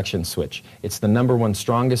pre-selection switch. It's the number one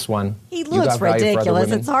strongest one. He looks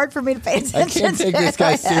ridiculous. It's hard for me to pay attention to. I can't take this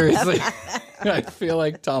guy seriously. I feel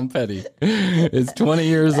like Tom Petty is 20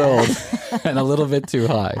 years old and a little bit too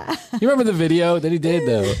high. You remember the video that he did,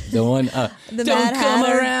 though? The one, the don't Mad come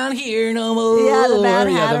Hatter. Around here no more. Yeah, the Mad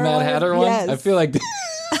Hatter, the Mad Hatter one. Yes. I feel like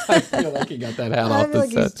he got that hat I off feel the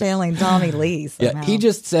like set. he's channeling Tommy Lee somehow. Yeah, he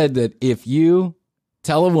just said that if you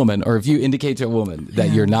tell a woman or if you indicate to a woman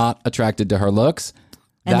that you're not attracted to her looks,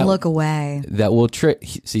 and look away. That will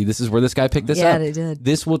see, this is where this guy picked this up. Yeah, they did.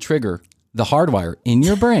 This will trigger the hardwire in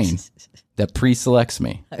your brain that pre-selects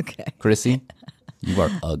me. Okay. Chrissy, you are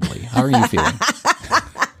ugly. How are you feeling?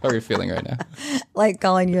 How are you feeling right now? Like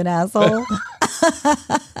calling you an asshole?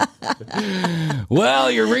 Well,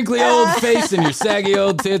 your wrinkly old face and your saggy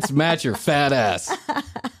old tits match your fat ass.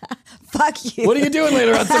 Fuck you. What are you doing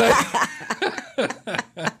later on tonight?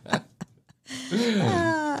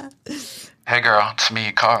 Hey girl, it's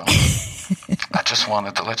me, Carl. I just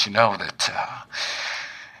wanted to let you know that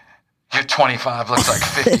your 25 looks like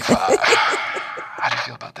 55. How do you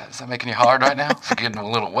feel about that? Is that making you hard right now? Is it getting a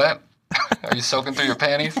little wet? Are you soaking through your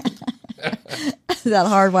panties? Is that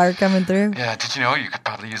hardwire coming through? Yeah, did you know you could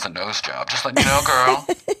probably use a nose job? Just letting you know, girl.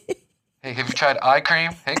 Hey, have you tried eye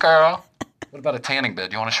cream? Hey, girl. What about a tanning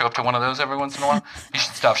bed? You want to show up to one of those every once in a while? You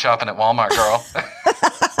should stop shopping at Walmart, girl.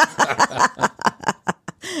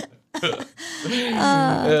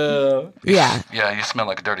 Yeah. Yeah, you smell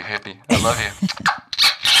like a dirty hippie. I love you.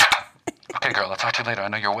 Okay, girl, I'll talk to you later. I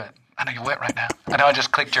know you're wet. I know you're wet right now. I know I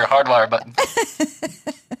just clicked your hardwire button.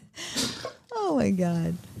 Oh, my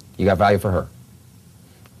God. You got value for her.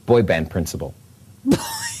 Boy band principle.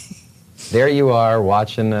 There you are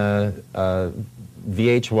watching a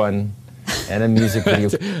VH1 and a music video.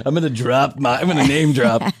 I'm going to name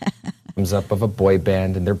drop. Comes up of a boy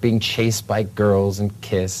band, and they're being chased by girls and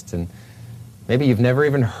kissed, and maybe you've never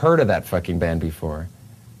even heard of that fucking band before.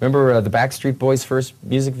 Remember the Backstreet Boys' first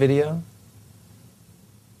music video?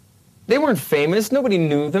 They weren't famous. Nobody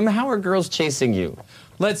knew them. How are girls chasing you?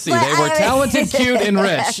 Let's see. They were talented, cute, and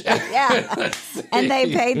rich. Yeah. And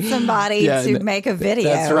they paid somebody to make a video.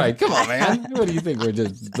 That's right. Come on, man. What do you think? We're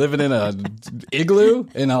just living in a igloo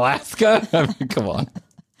in Alaska? I mean, come on.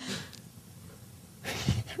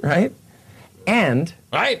 Right? And...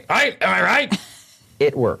 Right? Am I right?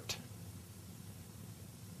 It worked.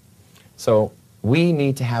 So we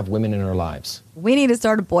need to have women in our lives. We need to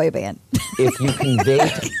start a boy band. If you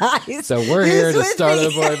convey... Guys, So we're here to start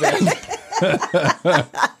a boy band.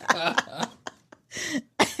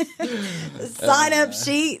 The sign-up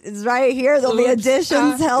sheet is right here. There'll be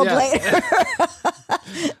auditions held later.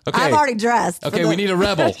 Okay. I'm already dressed. Okay, we need a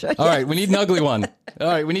rebel. All right, we need an ugly one. All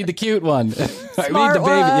right, we need the cute one. All right, we need the baby.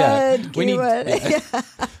 Yeah, we need. Yeah.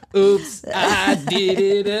 Oops, I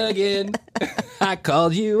did it again. I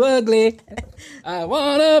called you ugly. I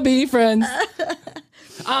wanna be friends.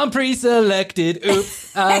 I'm pre-selected.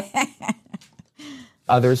 Oops.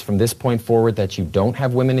 Others from this point forward that you don't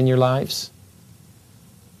have women in your lives,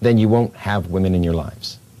 then you won't have women in your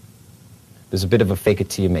lives. There's a bit of a fake it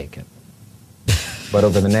till you make it. But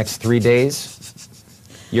over the next 3 days,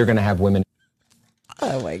 you're going to have women.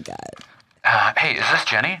 Oh, my God. Hey, is this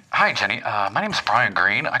Jenny? Hi, Jenny. My name's Brian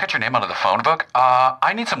Green. I got your name out of the phone book.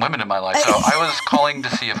 I need some women in my life, so I was calling to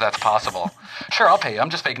see if that's possible. Sure, I'll pay you. I'm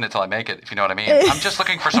just faking it till I make it, if you know what I mean. I'm just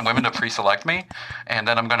looking for some women to pre-select me, and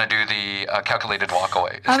then I'm going to do the calculated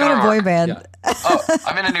walkaway. It's I'm in a boy band. Yeah. Oh,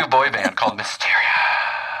 I'm in a new boy band called Mysteria.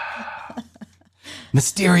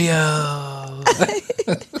 Mysterio.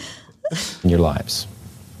 in your lives.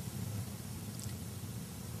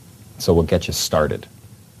 So we'll get you started.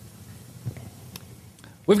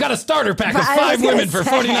 We've got a starter pack of 5 women for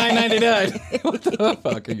 $49.99. What the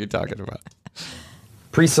fuck are you talking about?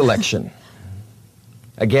 Pre-selection.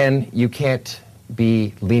 Again, you can't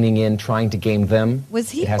be leaning in, trying to game them.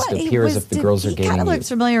 Was he? It has to appear as if the girls are gaming you. He kind of looks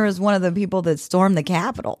familiar as one of the people that stormed the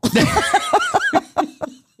Capitol.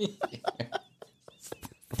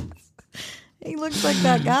 He looks like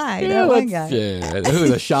that guy. Yeah, that one guy. Yeah. Who,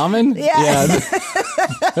 the shaman? Yeah.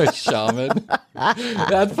 The shaman.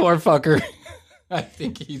 That poor fucker. I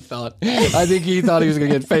think he thought he was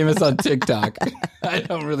going to get famous on TikTok. I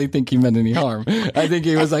don't really think he meant any harm. I think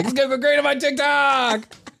he was like, it's going to go great on my TikTok.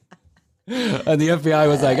 And the FBI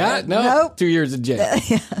was like, nope. 2 years in jail.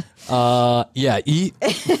 Yeah.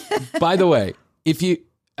 By the way,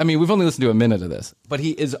 we've only listened to a minute of this, but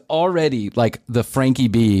he is already like the Frankie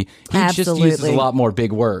B. He Absolutely. just uses a lot more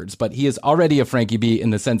big words, but he is already a Frankie B in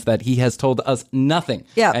the sense that he has told us nothing.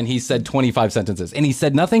 Yeah. And he said 25 sentences. And he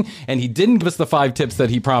said nothing, and he didn't give us the 5 tips that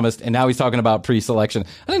he promised, and now he's talking about pre-selection.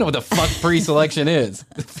 I don't know what the fuck pre-selection is.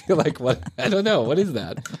 I feel like I don't know. What is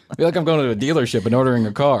that? I feel like I'm going to a dealership and ordering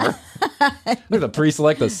a car. Look, the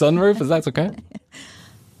pre-select the sunroof. Is that okay?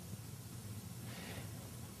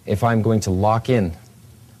 If I'm going to locking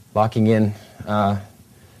in,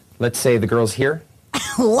 let's say the girl's here.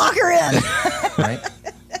 Lock her in. Right?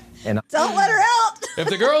 And Don't let her out. If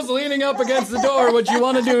the girl's leaning up against the door, what you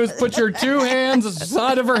want to do is put your 2 hands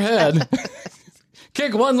aside of her head,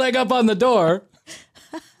 kick one leg up on the door,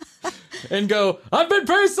 and go, I've been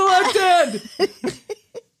pre-selected!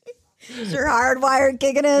 Is your hardwired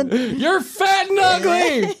kicking in? You're fat and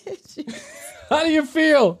ugly! How do you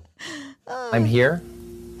feel? I'm here.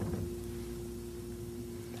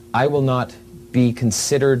 I will not be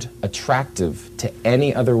considered attractive to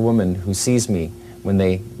any other woman who sees me when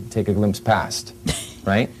they take a glimpse past,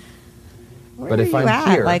 right? But if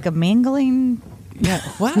I'm here, like a mingling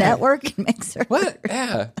what? network makes her. What?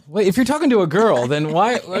 Yeah. Wait, if you're talking to a girl, then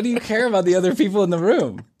why do you care about the other people in the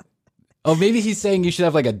room? Oh, maybe he's saying you should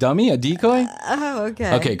have like a dummy, a decoy? Oh,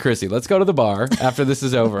 okay. Okay, Chrissy, let's go to the bar after this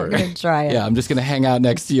is over. We're going to try it. Yeah, I'm just going to hang out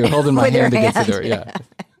next to you, holding my With your hand against the door. hand. Yeah.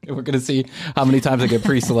 We're going to see how many times I get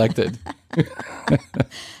pre-selected.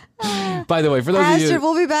 By the way, for those of you... Astrid,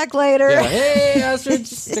 we'll be back later. Yeah, hey, Astrid,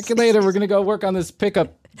 stick it later. We're going to go work on this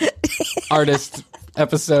pickup artist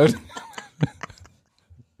episode.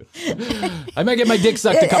 I might get my dick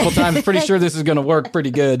sucked a couple times. Pretty sure this is going to work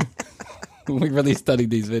pretty good. We really studied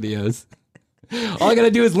these videos. All I got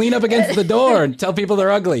to do is lean up against the door and tell people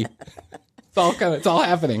they're ugly. It's all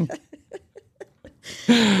happening.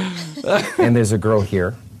 And there's a girl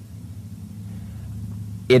here.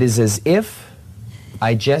 It is as if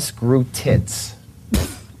I just grew tits.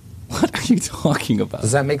 What are you talking about?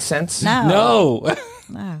 Does that make sense? No.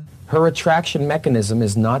 No. Her attraction mechanism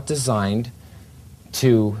is not designed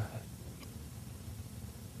to...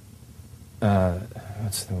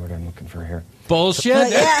 what's the word I'm looking for here?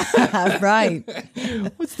 Bullshit? Yeah, right.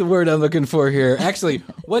 What's the word I'm looking for here? Actually,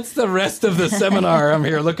 what's the rest of the seminar I'm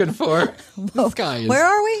here looking for? This guy is... Where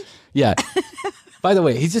are we? Yeah. By the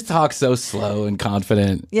way, he just talks so slow and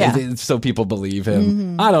confident. Yeah. So people believe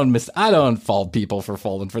him. Mm-hmm. I don't fault people for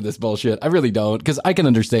falling for this bullshit. I really don't. Because I can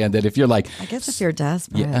understand that if you're like... I guess if you're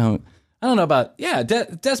desperate. Yeah. I don't know about... Yeah,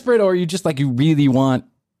 desperate, or you just like, you really want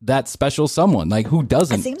that special someone. Like, who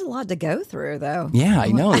doesn't? It seems a lot to go through, though. Yeah, I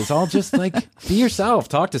know. It's all just like, be yourself.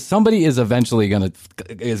 Talk to somebody. Is eventually gonna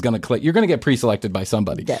click. You're gonna get pre-selected by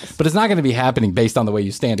somebody. Yes. But it's not gonna be happening based on the way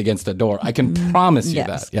you stand against a door. I can promise you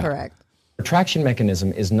Yes, that. Yeah. correct. Attraction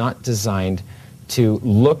mechanism is not designed to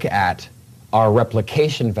look at our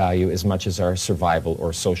replication value as much as our survival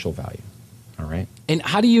or social value. All right. And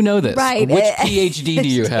how do you know this? Right. Which PhD do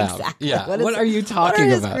you have? Exactly. Yeah. What What is- are you what are talking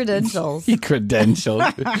his about? credentials? Credentials.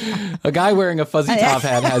 A guy wearing a fuzzy top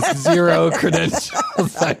hat has 0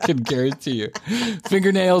 credentials, I can guarantee you.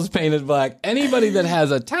 Fingernails painted black. Anybody that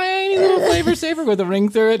has a tiny little flavor saver with a ring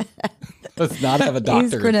through it does not have a doctor.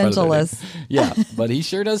 He's in front of their name. credentialless. Yeah, but he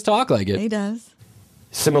sure does talk like it. He does.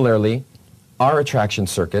 Similarly, our attraction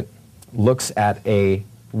circuit looks at a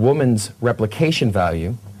woman's replication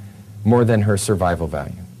value more than her survival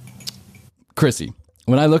value. Chrissy,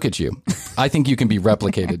 when I look at you, I think you can be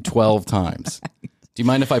replicated 12 times. Do you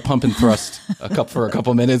mind if I pump and thrust for a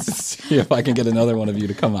couple minutes and see if I can get another one of you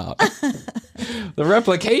to come out? The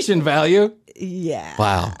replication value? Yeah.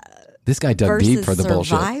 Wow. This guy dug Versus deep for the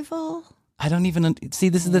bullshit. survival? I don't even see.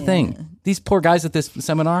 This is the thing. These poor guys at this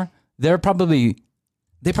seminar, they probably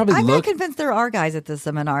I'm not look. convinced there are guys at this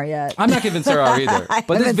seminar yet. I'm not convinced there are either. I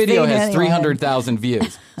But this haven't video seen has anyone. 300,000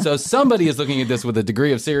 views. So somebody is looking at this with a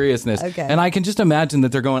degree of seriousness. Okay. And I can just imagine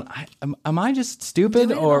that they're going, am I just stupid?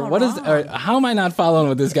 Doing it Or all what is? Or how am I not following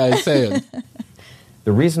what this guy is saying?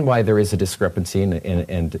 The reason why there is a discrepancy and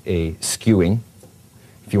a skewing,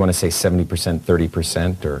 if you want to say 70%,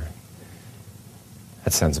 30%, or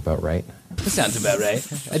that sounds about right. That sounds about right.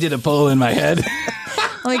 I did a poll in my head.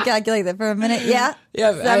 Let me calculate that for a minute. Yeah.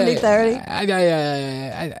 Yeah,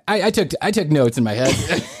 70-30. I took notes in my head.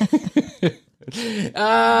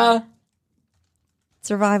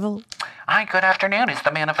 Survival. Hi, good afternoon. Is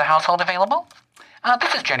the man of the household available?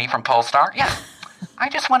 This is Jenny from Polestar. Yes. I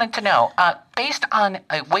just wanted to know, based on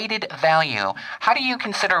a weighted value, how do you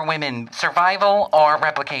consider women survival or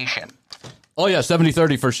replication? Oh yeah,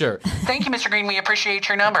 70-30 for sure. Thank you, Mr. Green. We appreciate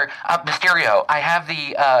your number. Mysterio, I have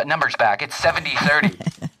the numbers back. It's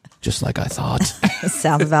 70-30. Just like I thought.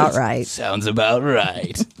 Sounds about right. Sounds about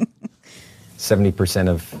right. 70%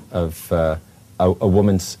 of a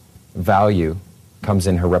woman's value comes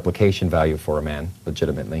in her replication value for a man,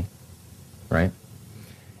 legitimately, right?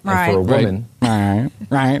 Right. And for a woman,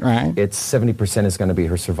 Right. it's 70% is going to be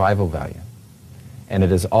her survival value. And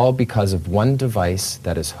it is all because of one device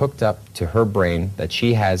that is hooked up to her brain that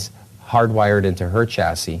she has hardwired into her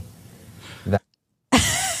chassis.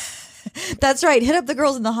 That's right. Hit up the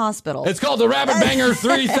girls in the hospital. It's called the Rabbit Banger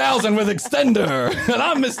 3000 with Extender. And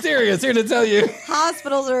I'm Mysterious, here to tell you.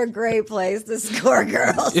 Hospitals are a great place to score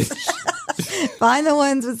girls. Find the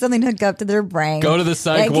ones with something hooked up to their brain. Go to the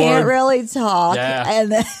psych They can't ward. really talk. Yeah.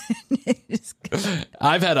 And then just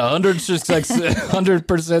I've had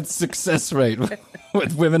 100% success rate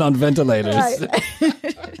with women on ventilators. Right.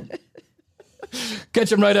 Catch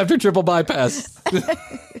them right after triple bypass.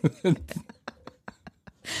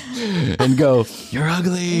 And go, you're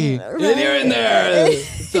ugly. And you're in there.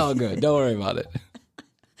 It's all good. Don't worry about it.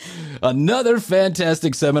 Another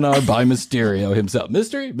fantastic seminar by Mysterio himself.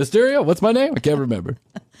 Mysterio? What's my name? I can't remember.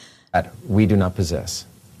 That we do not possess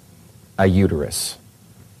a uterus.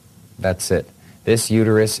 That's it. This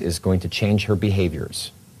uterus is going to change her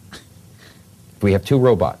behaviors. We have two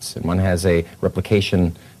robots, and one has a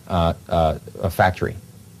replication a factory,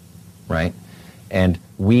 right? And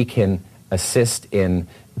we can assist in,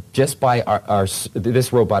 just by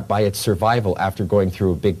this robot, by its survival after going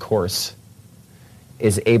through a big course,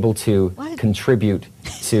 is able to What? contribute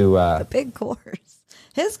to... a big course.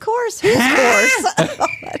 His course? Whose course?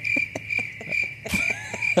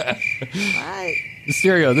 Right.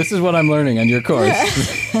 Mysterio, this is what I'm learning on your course.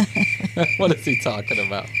 What is he talking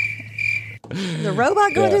about? The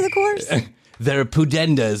robot going through the course? Their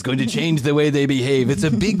pudenda is going to change the way they behave. It's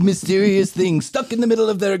a big mysterious thing stuck in the middle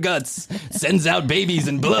of their guts. Sends out babies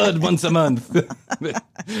and blood once a month.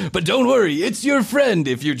 But don't worry, it's your friend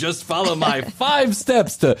if you just follow my 5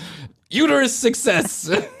 steps to uterus success.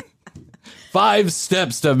 5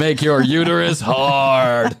 steps to make your uterus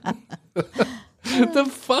hard. What the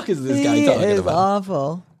fuck is this guy He talking is about?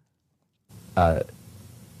 awful.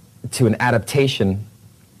 to an adaptation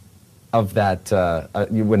of that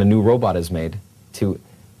when a new robot is made, to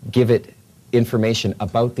give it information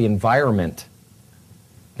about the environment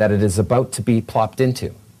that it is about to be plopped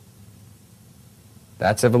into.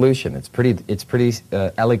 That's evolution. It's pretty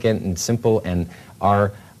elegant and simple, and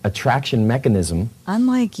our attraction mechanism,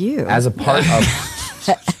 Unlike you. as a part of...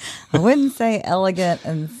 I wouldn't say elegant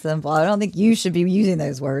and simple. I don't think you should be using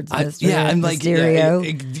those words, Mr. I'm like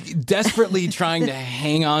Mysterio. desperately trying to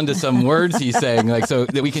hang on to some words he's saying, like so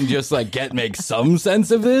that we can just like make some sense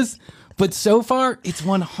of this. But so far, it's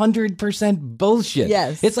 100% bullshit.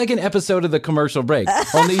 Yes. It's like an episode of The Commercial Break,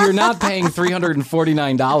 only you're not paying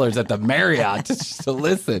 $349 at the Marriott just to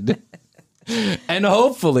listen. And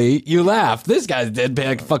hopefully you laugh. This guy's dead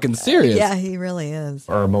back fucking serious. Yeah, he really is.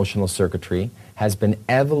 our emotional circuitry has been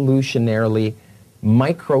evolutionarily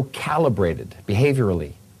micro-calibrated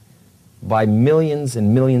behaviorally by millions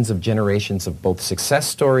and millions of generations of both success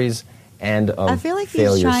stories and of I feel like he's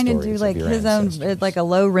failure trying to stories do of like your his own, ancestors. like a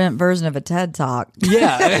low rent version of a TED Talk.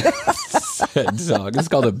 Yeah. TED Talk. It's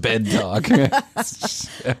called a bed talk. A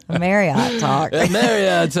Marriott Talk. A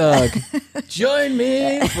Marriott Talk. Join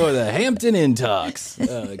me for the Hampton Inn Talks.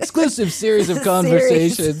 Exclusive series of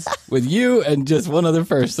conversations with you and just one other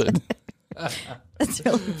person. It's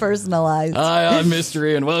really personalized. Hi, I'm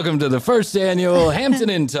Mystery, and welcome to the first annual Hampton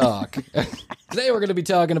Inn Talk. Today we're going to be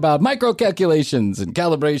talking about microcalculations and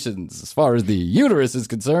calibrations as far as the uterus is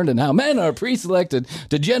concerned and how men are pre-selected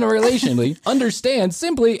to generationally understand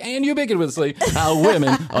simply and ubiquitously how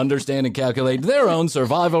women understand and calculate their own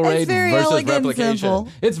survival rate very versus elegant and replication. simple.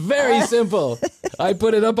 It's very simple. I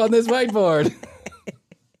put it up on this whiteboard.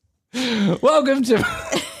 Welcome to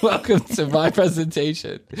my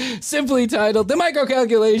presentation, simply titled "The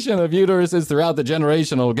Microcalculation of Uteruses Throughout the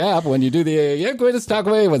Generational Gap When You Do the Ubiquitous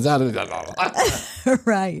Talkway Without it."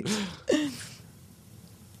 Right.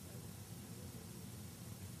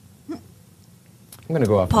 I'm going to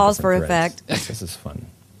go off. on Pause for different effect. threads. This is fun.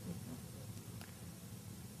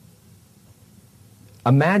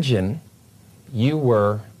 Imagine you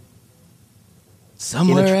were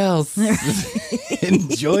Somewhere else,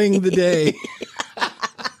 enjoying the day.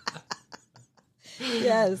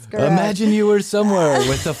 Yes, correct. Imagine you were somewhere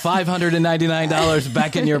with the $599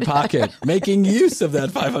 back in your pocket, making use of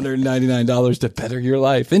that $599 to better your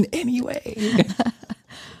life in any way.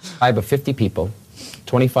 I have 50 people,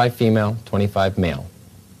 25 female, 25 male.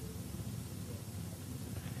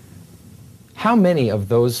 How many of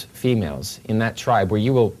those females in that tribe where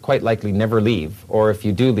you will quite likely never leave, or if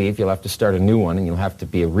you do leave, you'll have to start a new one and you'll have to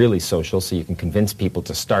be really social so you can convince people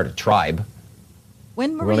to start a tribe?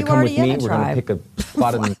 When were We're you going to come already with me. in a We're going tribe? to pick a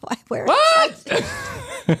spot in the... What?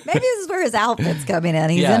 Maybe this is where his outfit's coming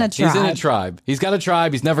in. He's in a tribe. He's in a tribe. He's got a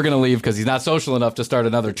tribe. He's never going to leave because he's not social enough to start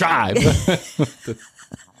another tribe. I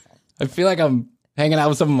feel like I'm hanging out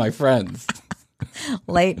with some of my friends.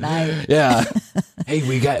 Late night. Yeah. Hey,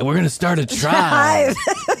 we're going to start a tribe.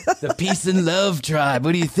 The Peace and Love Tribe.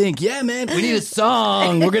 What do you think? Yeah, man, we need a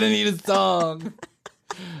song. We're going to need a song.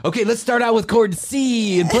 Okay, let's start out with chord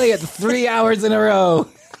C and play it 3 hours in a row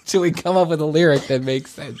till we come up with a lyric that makes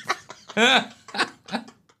sense. I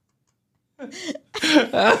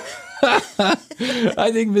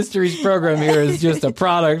think Mystery's program here is just a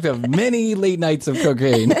product of many late nights of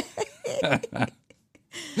cocaine.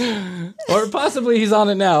 Or possibly he's on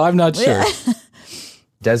it now. I'm not sure.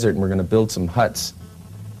 desert and we're going to build some huts,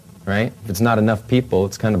 right? If it's not enough people,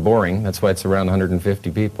 it's kind of boring. That's why it's around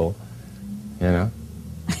 150 people, you know?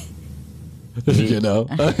 You know,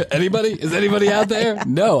 anybody? Is anybody out there?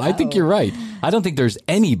 No, I think you're right. I don't think there's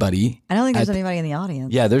anybody. I don't think there's anybody in the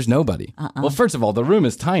audience. Yeah, there's nobody. Well, first of all, the room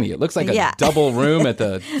is tiny. It looks like a double room at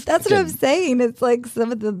the... That's what I'm saying. It's like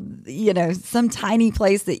some of the, you know, some tiny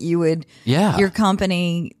place that you would... Yeah. Your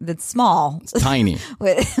company that's small. It's tiny.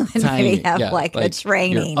 would Tiny, maybe have yeah, like a like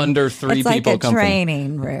training. you're under three it's people like a come from-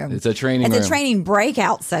 training room. It's a training It's room. a training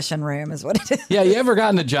breakout session room is what it is. Yeah, you ever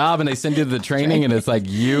gotten a job and they send you to the training and it's like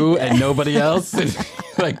you and nobody else? And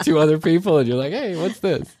like two other people and you're like, hey, what's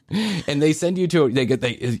this? And they send you to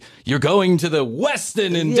you're going to the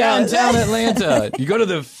Westin in downtown Atlanta. You go to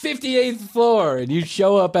the 58th floor and you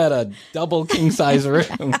show up at a double king size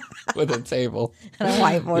room with a table And a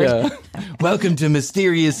whiteboard. Yeah. Welcome to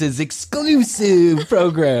Mysterious's exclusive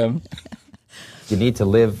program. You need to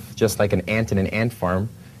live just like an ant in an ant farm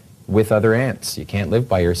with other ants. You can't live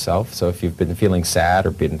by yourself. So if you've been feeling sad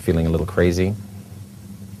or been feeling a little crazy,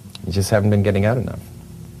 you just haven't been getting out enough.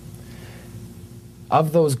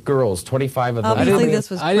 Of those girls, 25 of them. Obviously, this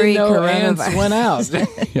was I didn't know pre-coronavirus. ants went out.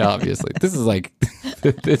 Yeah, obviously. This is like,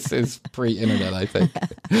 this is pre-internet, I think.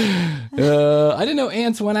 I didn't know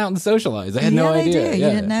ants went out and socialized. I had no they idea. do. Yeah.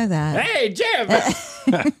 You didn't know that. Hey, Jim!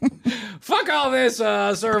 Fuck all this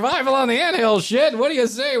survival on the anthill shit. What do you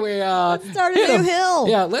say we start a hit new hill.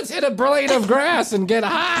 Yeah, let's hit a blade of grass and get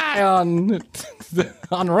high on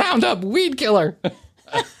Roundup weed killer.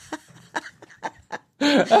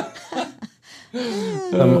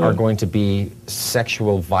 Some are going to be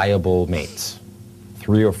sexual viable mates.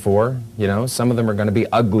 3 or 4, you know. Some of them are going to be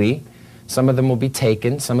ugly. Some of them will be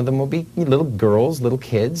taken. Some of them will be little girls, little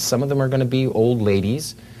kids. Some of them are going to be old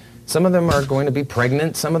ladies. Some of them are going to be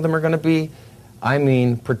pregnant. Some of them are going to be, I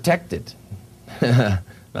mean, protected.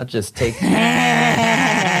 Not just taken.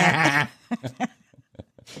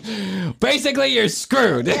 Basically, you're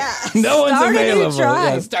screwed. Yeah. No one's Start a new available.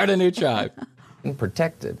 tribe. Yeah, start a new tribe. And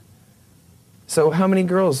protected. So how many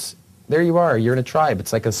girls there you are. You're in a tribe.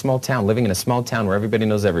 It's like a small town, living in a small town where everybody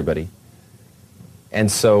knows everybody.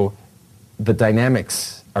 And so the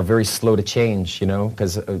dynamics are very slow to change,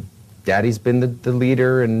 because Daddy's been the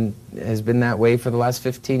leader and has been that way for the last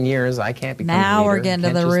 15 years. I can't become the leader. Now we're getting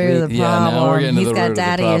to the root of the problem. Yeah, now we're getting to He's the got root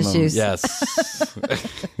daddy of the problem. issues. Yes.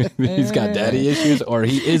 He's got daddy issues, or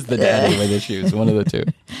he is the daddy with issues. One of the two.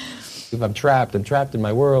 If I'm trapped in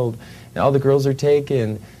my world, and all the girls are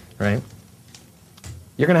taken, right?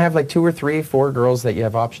 You're going to have like 2 or 3, 4 girls that you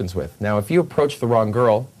have options with. Now, if you approach the wrong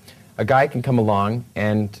girl, a guy can come along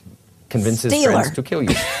and convince his Steal friends her. to kill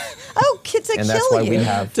you. Oh, kids to And kill that's why you. we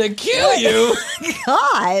have... To kill you?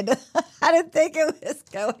 God, I didn't think it was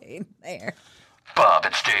going there. Bob,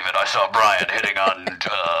 it's David. I saw Brian hitting on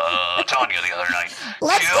Tanya the other night.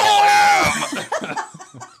 Let's Kill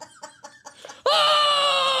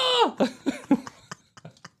him!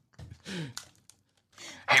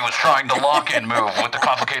 He was trying the lock-in move with the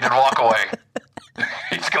complicated walk-away.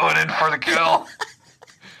 He's going in for the kill.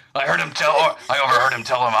 I overheard him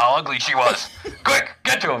tell him how ugly she was. Quick,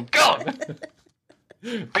 get to him, kill him.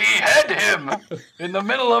 Behead him in the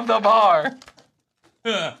middle of the bar.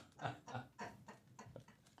 Let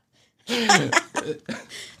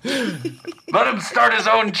him start his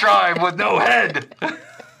own tribe with no head.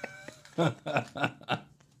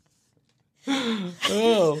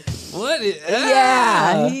 Oh, what?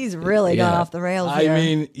 Yeah, he's really gone off the rails I here.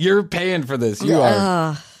 mean, you're paying for this. You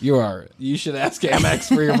are. You should ask Amex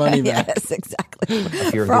for your money back. Yes, exactly.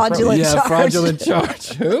 Fear of the Fraudulent Yeah, charge. fraudulent charge.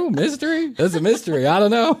 Who? Mystery? That's a mystery. I don't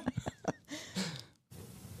know.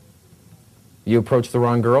 You approach the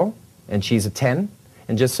wrong girl, and she's a 10.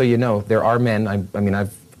 And just so you know, there are men. I've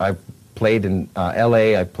played in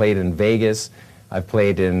L.A. I've played in Vegas. I've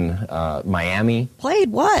played in Miami.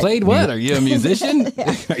 Played what? Played what? Are you a musician?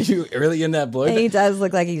 Are you really in that blood? He does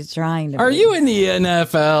look like he's trying to. Are be. you in the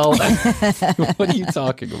NFL? What are you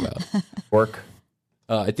talking about? Work.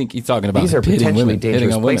 I think he's talking about These are hitting potentially women, hitting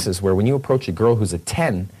dangerous on women. places where when you approach a girl who's a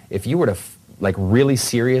 10, if you were to really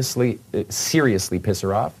seriously piss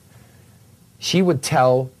her off, she would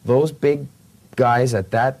tell those big guys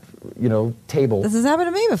at that table This has happened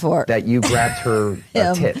to me before. that you grabbed her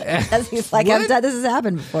tit. As he's like, What? this has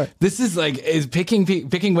happened before. This is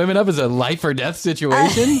picking women up as a life or death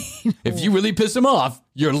situation. If you really piss them off,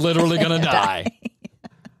 you're literally gonna die.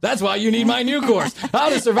 That's why you need my new course, How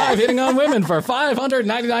to Survive Hitting on Women, for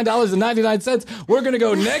 $599.99. We're gonna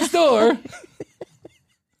go next door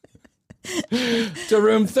to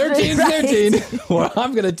room 1313, where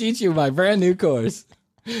I'm gonna teach you my brand new course,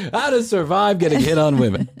 How to Survive Getting Hit on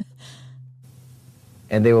Women.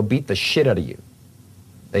 And they will beat the shit out of you.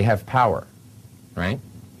 They have power, right?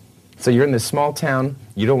 So you're in this small town.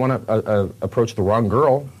 You don't want to approach the wrong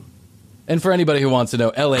girl. And for anybody who wants to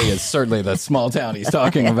know, LA is certainly the small town he's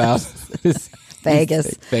talking about.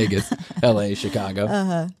 Vegas. Vegas, LA,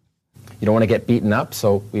 Chicago. You don't want to get beaten up,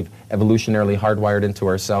 so we've evolutionarily hardwired into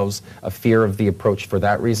ourselves a fear of the approach for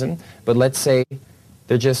that reason. But let's say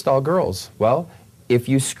they're just all girls. Well, if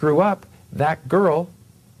you screw up, that girl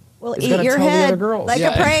Well, is eat gonna your tell the other head girls. like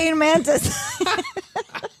Yeah. a praying mantis.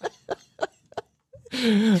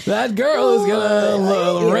 That girl is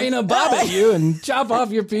going to rain a bob at you and chop off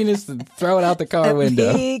your penis and throw it out the car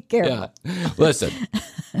window. Be careful. Yeah. Listen,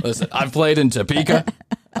 I've played in Topeka.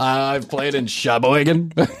 I've played in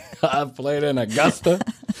Sheboygan. I've played in Augusta.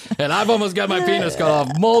 And I've almost got my penis cut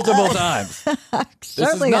off multiple times. This is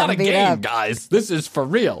Certainly not gotta a beat game, up. guys. This is for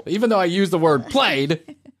real. Even though I used the word played,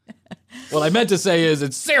 what I meant to say is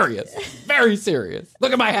it's serious. Very serious.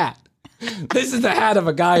 Look at my hat. This is the hat of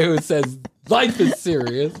a guy who says life is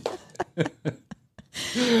serious.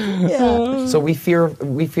 So we fear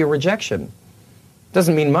rejection.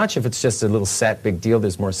 Doesn't mean much if it's just a little set, big deal,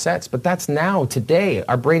 there's more sets. But that's now, today.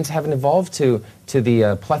 Our brains haven't evolved to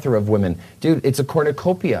the plethora of women. Dude, it's a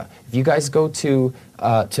cornucopia. If you guys go to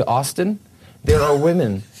Austin, there are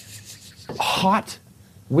women, hot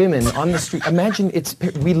women on the street. Imagine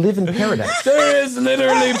we live in paradise. There is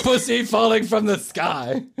literally pussy falling from the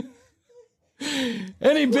sky.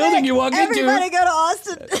 Any building you walk Everybody into, go to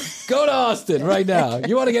Austin. go to Austin right now.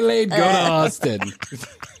 You want to get laid, go to Austin.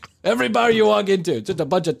 Every bar you walk into, it's just a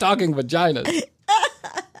bunch of talking vaginas.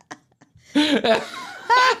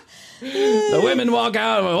 The women walk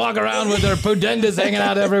around with their pudendas hanging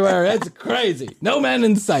out everywhere. It's crazy. No men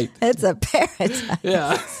in sight. It's a paradise.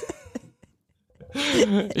 Yeah.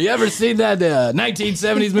 You ever seen that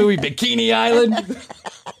 1970s movie Bikini Island?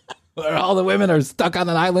 Where all the women are stuck on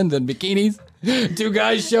an island in bikinis? Two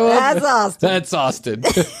guys show up. That's Austin.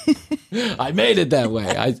 That's Austin. I made it that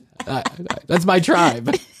way. I that's my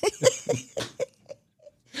tribe.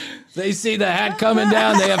 They see the hat coming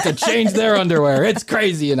down, they have to change their underwear. It's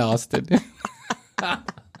crazy in Austin.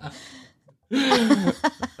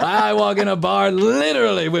 I walk in a bar,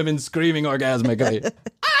 literally women screaming orgasmically.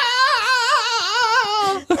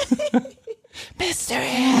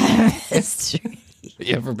 Mystery.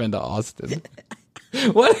 You ever been to Austin?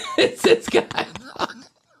 What is this guy?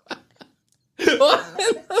 What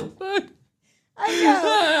in the fuck? I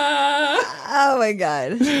know. Oh my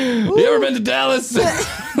God. You ever been to Dallas?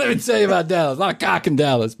 Let me tell you about Dallas. A lot of cock in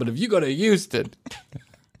Dallas, but if you go to Houston,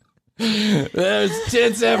 there's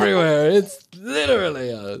tits everywhere. It's literally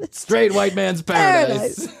a straight white man's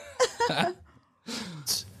paradise.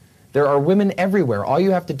 There are women everywhere. All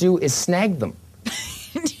you have to do is snag them.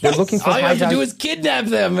 They're looking for All you high have to value- do is kidnap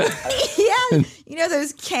them. Yeah. You know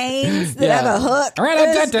those canes that have a hook?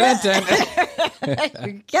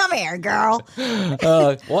 Come here, girl.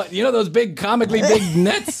 What? You know those big, comically big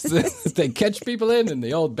nets that they catch people in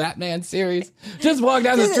the old Batman series? Just walk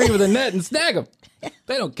down the street with a net and snag them.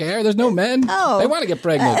 They don't care. There's no men. Oh. They want to get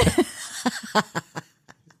pregnant.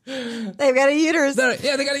 They've got a uterus.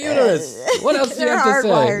 Yeah, they got a uterus. What else do you They're have to say?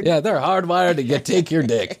 hardwired. Yeah, they're hardwired to take your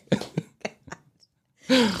dick.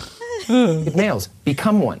 Get nails.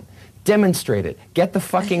 Become one. Demonstrate it. Get the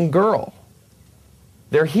fucking girl.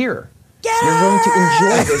 They're here. Yes! You're going to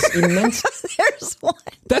enjoy this immensely. There's one.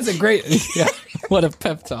 That's a great. Yeah, what a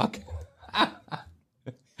pep talk.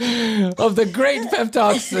 Of the great pep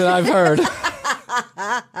talks that I've heard.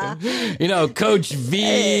 You know, Coach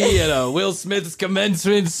V, Will Smith's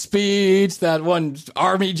commencement speech, that one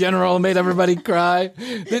army general made everybody cry.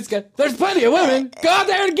 This guy, there's plenty of women. Go out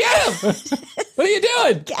there and get them. What are you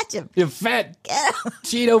doing? Catch him. You fat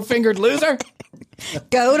Cheeto-fingered loser.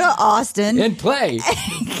 Go to Austin. And play.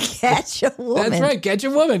 Catch a woman. That's right. Catch a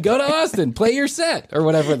woman. Go to Austin. Play your set. Or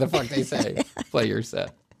whatever the fuck they say. Play your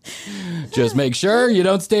set. Just make sure you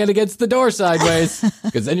don't stand against the door sideways,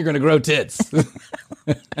 because then you're going to grow tits.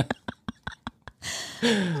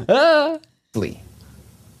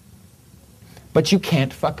 But you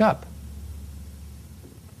can't fuck up.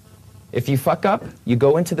 If you fuck up, you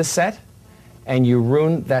go into the set and you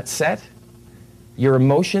ruin that set. Your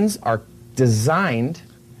emotions are designed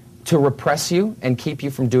to repress you and keep you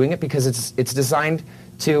from doing it, because it's designed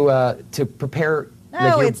to prepare.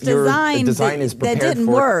 No, it's designed. The design is prepared that didn't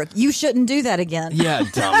for work. You shouldn't do that again. Yeah,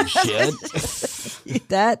 dumb shit.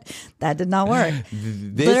 that did not work.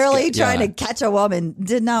 Literally trying to catch a woman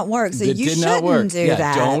did not work. So It you did shouldn't not work. do Yeah,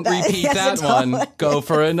 that. don't repeat Yes, that one. don't. Go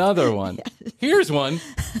for another one. Here's one.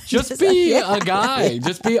 Just be a guy.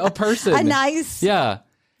 Just be a person. A nice, Yeah.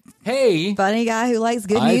 Hey. funny guy who likes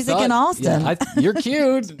good music in Austin. Yeah, you're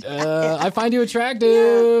cute. I find you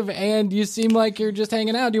attractive, and you seem like you're just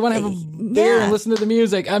hanging out. Do you want to have a beer and listen to the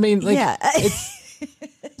music? I mean, like,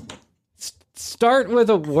 start with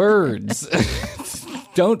the words.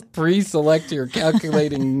 Don't pre-select your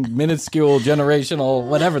calculating minuscule generational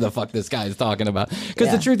whatever the fuck this guy is talking about.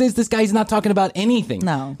 Because the truth is, this guy's not talking about anything.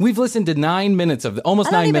 No. We've listened to 9 minutes of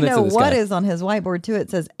almost 9 minutes of this I don't even know what guy. is on his whiteboard too. It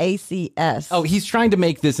says ACS. Oh, he's trying to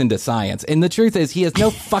make this into science. And the truth is, he has no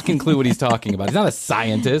fucking clue what he's talking about. He's not a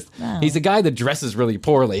scientist. No. He's a guy that dresses really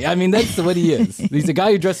poorly. I mean, that's what he is. He's a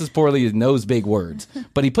guy who dresses poorly and knows big words.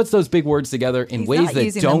 But he puts those big words together in He's ways not that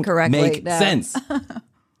using them don't correctly, make no. sense.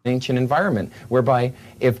 ancient environment, whereby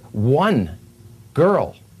if one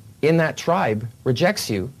girl in that tribe rejects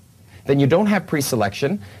you, then you don't have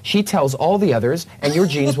pre-selection. She tells all the others, and your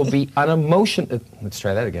genes will be let's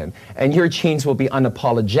try that again. And your genes will be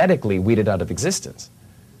unapologetically weeded out of existence.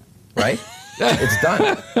 Right? It's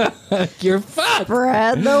done. You're fucked.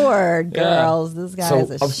 Spread the word, girls. This guy So is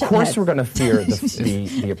a of course shithead. we're going to fear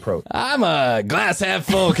the approach. I'm a glass half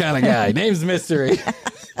full kind of guy. Name's Mystery.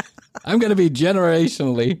 I'm going to be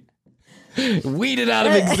generationally weeded out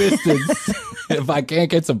of existence if I can't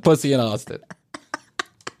get some pussy in Austin.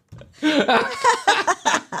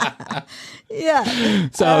 Yeah.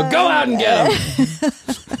 So go out and get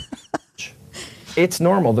them. It's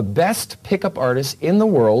normal. The best pickup artists in the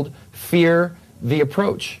world fear the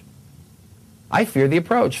approach. I fear the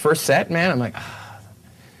approach. First set, man, I'm like,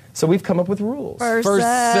 So we've come up with rules. First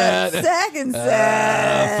set. second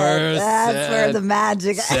set. First That's set. where the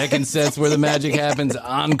magic. Second set's where the magic happens.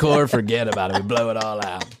 Encore, forget about it. We blow it all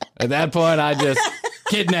out. At that point, I just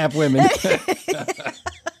kidnap women.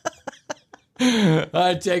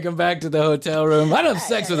 I take them back to the hotel room. I don't have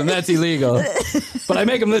sex with them. That's illegal. But I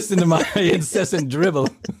make them listen to my incessant dribble.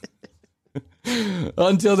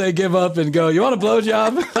 Until they give up and go, you want a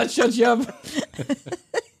blowjob? Let's shut you up.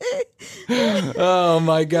 Oh,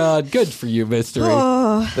 my God. Good for you, Mystery.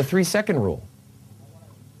 The 3-second rule.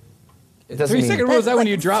 It doesn't 3 mean second rule is that when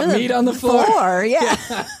you drop meat on the floor? Yeah.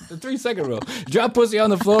 The 3 second rule. Drop pussy on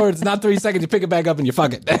the floor. It's not 3 seconds. You pick it back up and you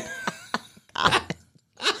fuck it.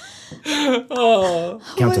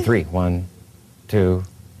 Count to 3. 1, 2,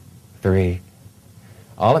 3.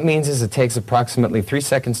 All it means is it takes approximately 3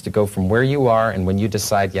 seconds to go from where you are and when you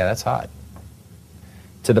decide, yeah, that's hot,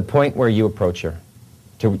 to the point where you approach her,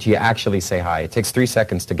 to you actually say hi. It takes 3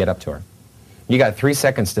 seconds to get up to her. You got 3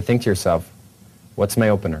 seconds to think to yourself, what's my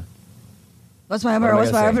opener? What's my opener?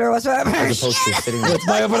 What's my opener? What's my opener? As opposed to sitting there. What's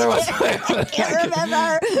my opener? What's my opener? I can't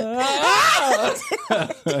remember.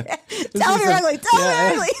 Tell me ugly. Tell me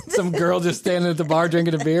ugly. Some girl just standing at the bar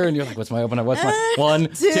drinking a beer, and you're like, "What's my opener? What's my 1,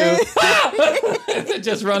 2?"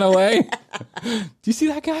 Just run away. Do you see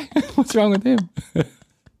that guy? What's wrong with him?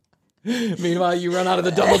 Meanwhile, you run out of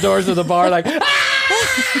the double doors of the bar like.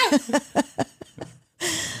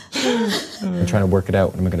 I'm trying to work it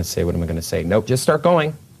out. What am I going to say? What am I going to say? Nope, just start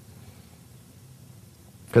going.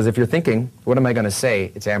 Because if you're thinking, what am I going to say?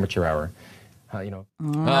 It's amateur hour. It's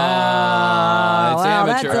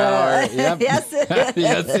amateur hour. Yep. Yes, it is.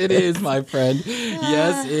 Yes, it is, my friend.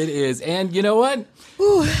 Yes, it is. And you know what?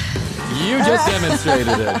 You just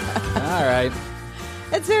demonstrated it. All right.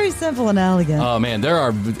 It's very simple and elegant. Oh man, there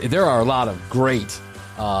are a lot of great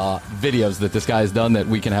videos that this guy has done that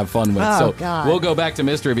we can have fun with. So God. We'll go back to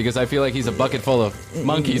Mystery because I feel like he's a bucket full of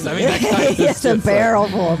monkeys. I mean, that guy is It's a just barrel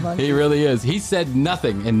full of monkeys. He really is. He said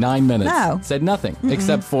nothing in 9 minutes. No. Said nothing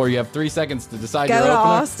except for you have 3 seconds to decide Go your to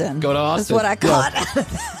opener. Austin. Go to Austin. That's what I caught. Yeah.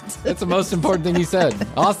 That's the most important thing he said.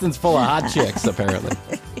 Austin's full of hot chicks, apparently.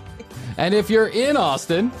 And if you're in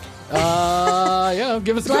Austin, give us a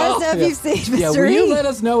Let call. us know if you've seen Mystery. Yeah, will you let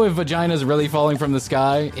us know if vagina's really falling from the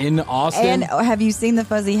sky in Austin? And have you seen the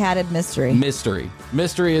fuzzy-hatted Mystery? Mystery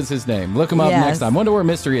is his name. Look him up next time. Wonder where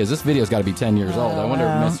Mystery is. This video's got to be 10 years old. I wonder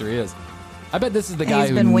where Mystery is. I bet this is the guy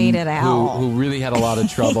He's been weeded out. who really had a lot of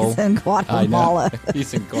trouble. He's in Guatemala. I know.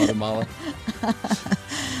 He's in Guatemala.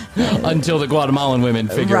 Until the Guatemalan women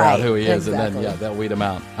figure out who he is, exactly. and then they'll weed him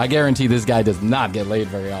out. I guarantee this guy does not get laid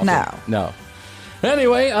very often. No.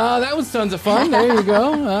 Anyway, that was tons of fun. There you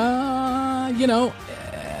go.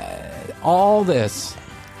 All this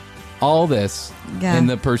in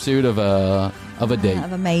the pursuit of a date,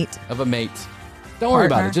 Of a mate. Don't worry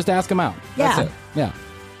about it. Just ask him out. That's it. Yeah.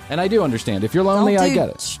 And I do understand. If you're lonely, Don't I do get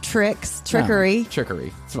it. Trickery. No,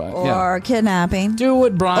 trickery. It's fine. Or kidnapping. Do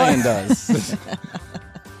what Brian does.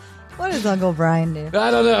 What does Uncle Brian do? I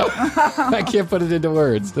don't know. I can't put it into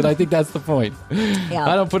words, but I think that's the point. Yeah.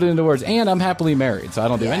 I don't put it into words. And I'm happily married, so I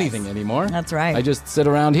don't do anything anymore. That's right. I just sit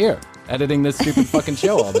around here editing this stupid fucking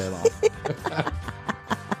show all day long.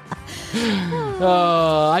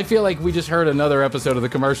 I feel like we just heard another episode of the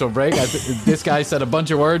commercial break. This guy said a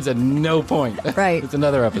bunch of words and no point. Right. It's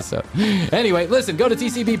another episode. Anyway, listen, go to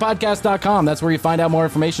tcbpodcast.com. That's where you find out more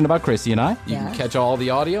information about Chrissy and I. You can catch all the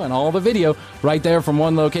audio and all the video right there from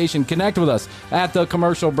one location. Connect with us at The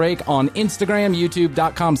Commercial Break on Instagram,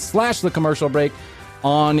 youtube.com/The Commercial Break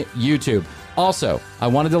on YouTube. Also, I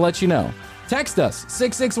wanted to let you know, text us,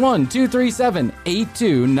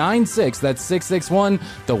 661-237-8296. That's 661,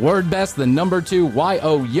 the word best, the number 2,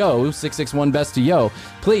 YO, 661 best to yo.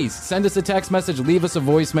 Please send us a text message, leave us a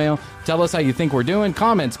voicemail, tell us how you think we're doing,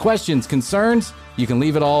 comments, questions, concerns. You can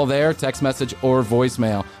leave it all there, text message or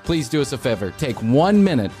voicemail. Please do us a favor. Take 1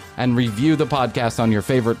 minute and review the podcast on your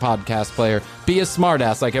favorite podcast player. Be a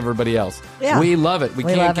smartass like everybody else. Yeah. We love it. We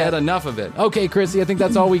can't love get it. enough of it. Okay, Chrissy, I think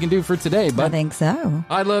that's all we can do for today. But I think so.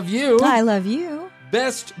 I love you. I love you.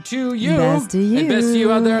 Best to you. Best to you. And best to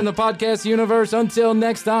you out there in the podcast universe. Until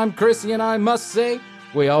next time, Chrissy and I must say,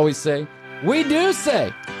 we always say, we do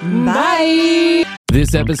say, Bye.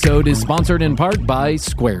 This episode is sponsored in part by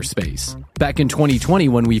Squarespace. Back in 2020,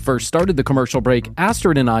 when we first started the commercial break,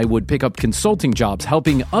 Astrid and I would pick up consulting jobs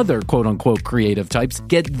helping other quote-unquote creative types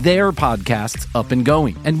get their podcasts up and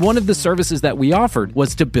going. And one of the services that we offered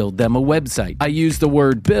was to build them a website. I use the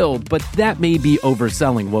word build, but that may be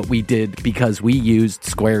overselling what we did because we used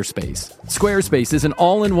Squarespace. Squarespace is an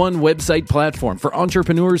all-in-one website platform for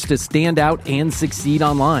entrepreneurs to stand out and succeed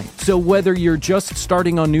online. So whether you're just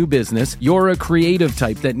starting a new business, you're a creative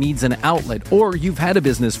type that needs an outlet, or you've had a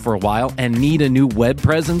business for a while and need a new web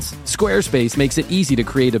presence, Squarespace makes it easy to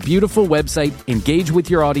create a beautiful website, engage with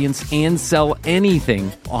your audience, and sell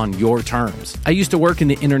anything on your terms. I used to work in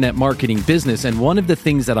the internet marketing business, and one of the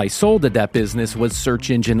things that I sold at that business was search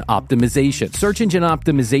engine optimization. Search engine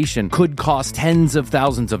optimization could cost tens of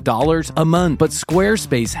thousands of dollars a month, but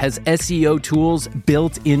Squarespace has SEO tools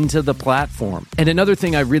built into the platform. And another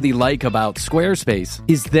thing I really like about Squarespace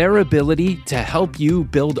is their ability to help you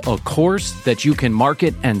build a course that you can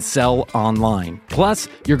market and sell online. Plus,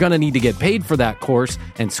 you're going to need to get paid for that course,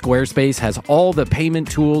 and Squarespace has all the payment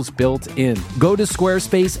tools built in. Go to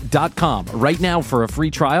squarespace.com right now for a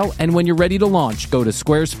free trial, and when you're ready to launch, go to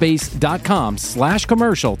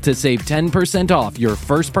squarespace.com/commercial to save 10% off your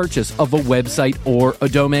first purchase of a website or a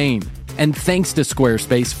domain. And thanks to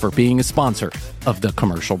Squarespace for being a sponsor of The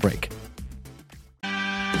Commercial Break.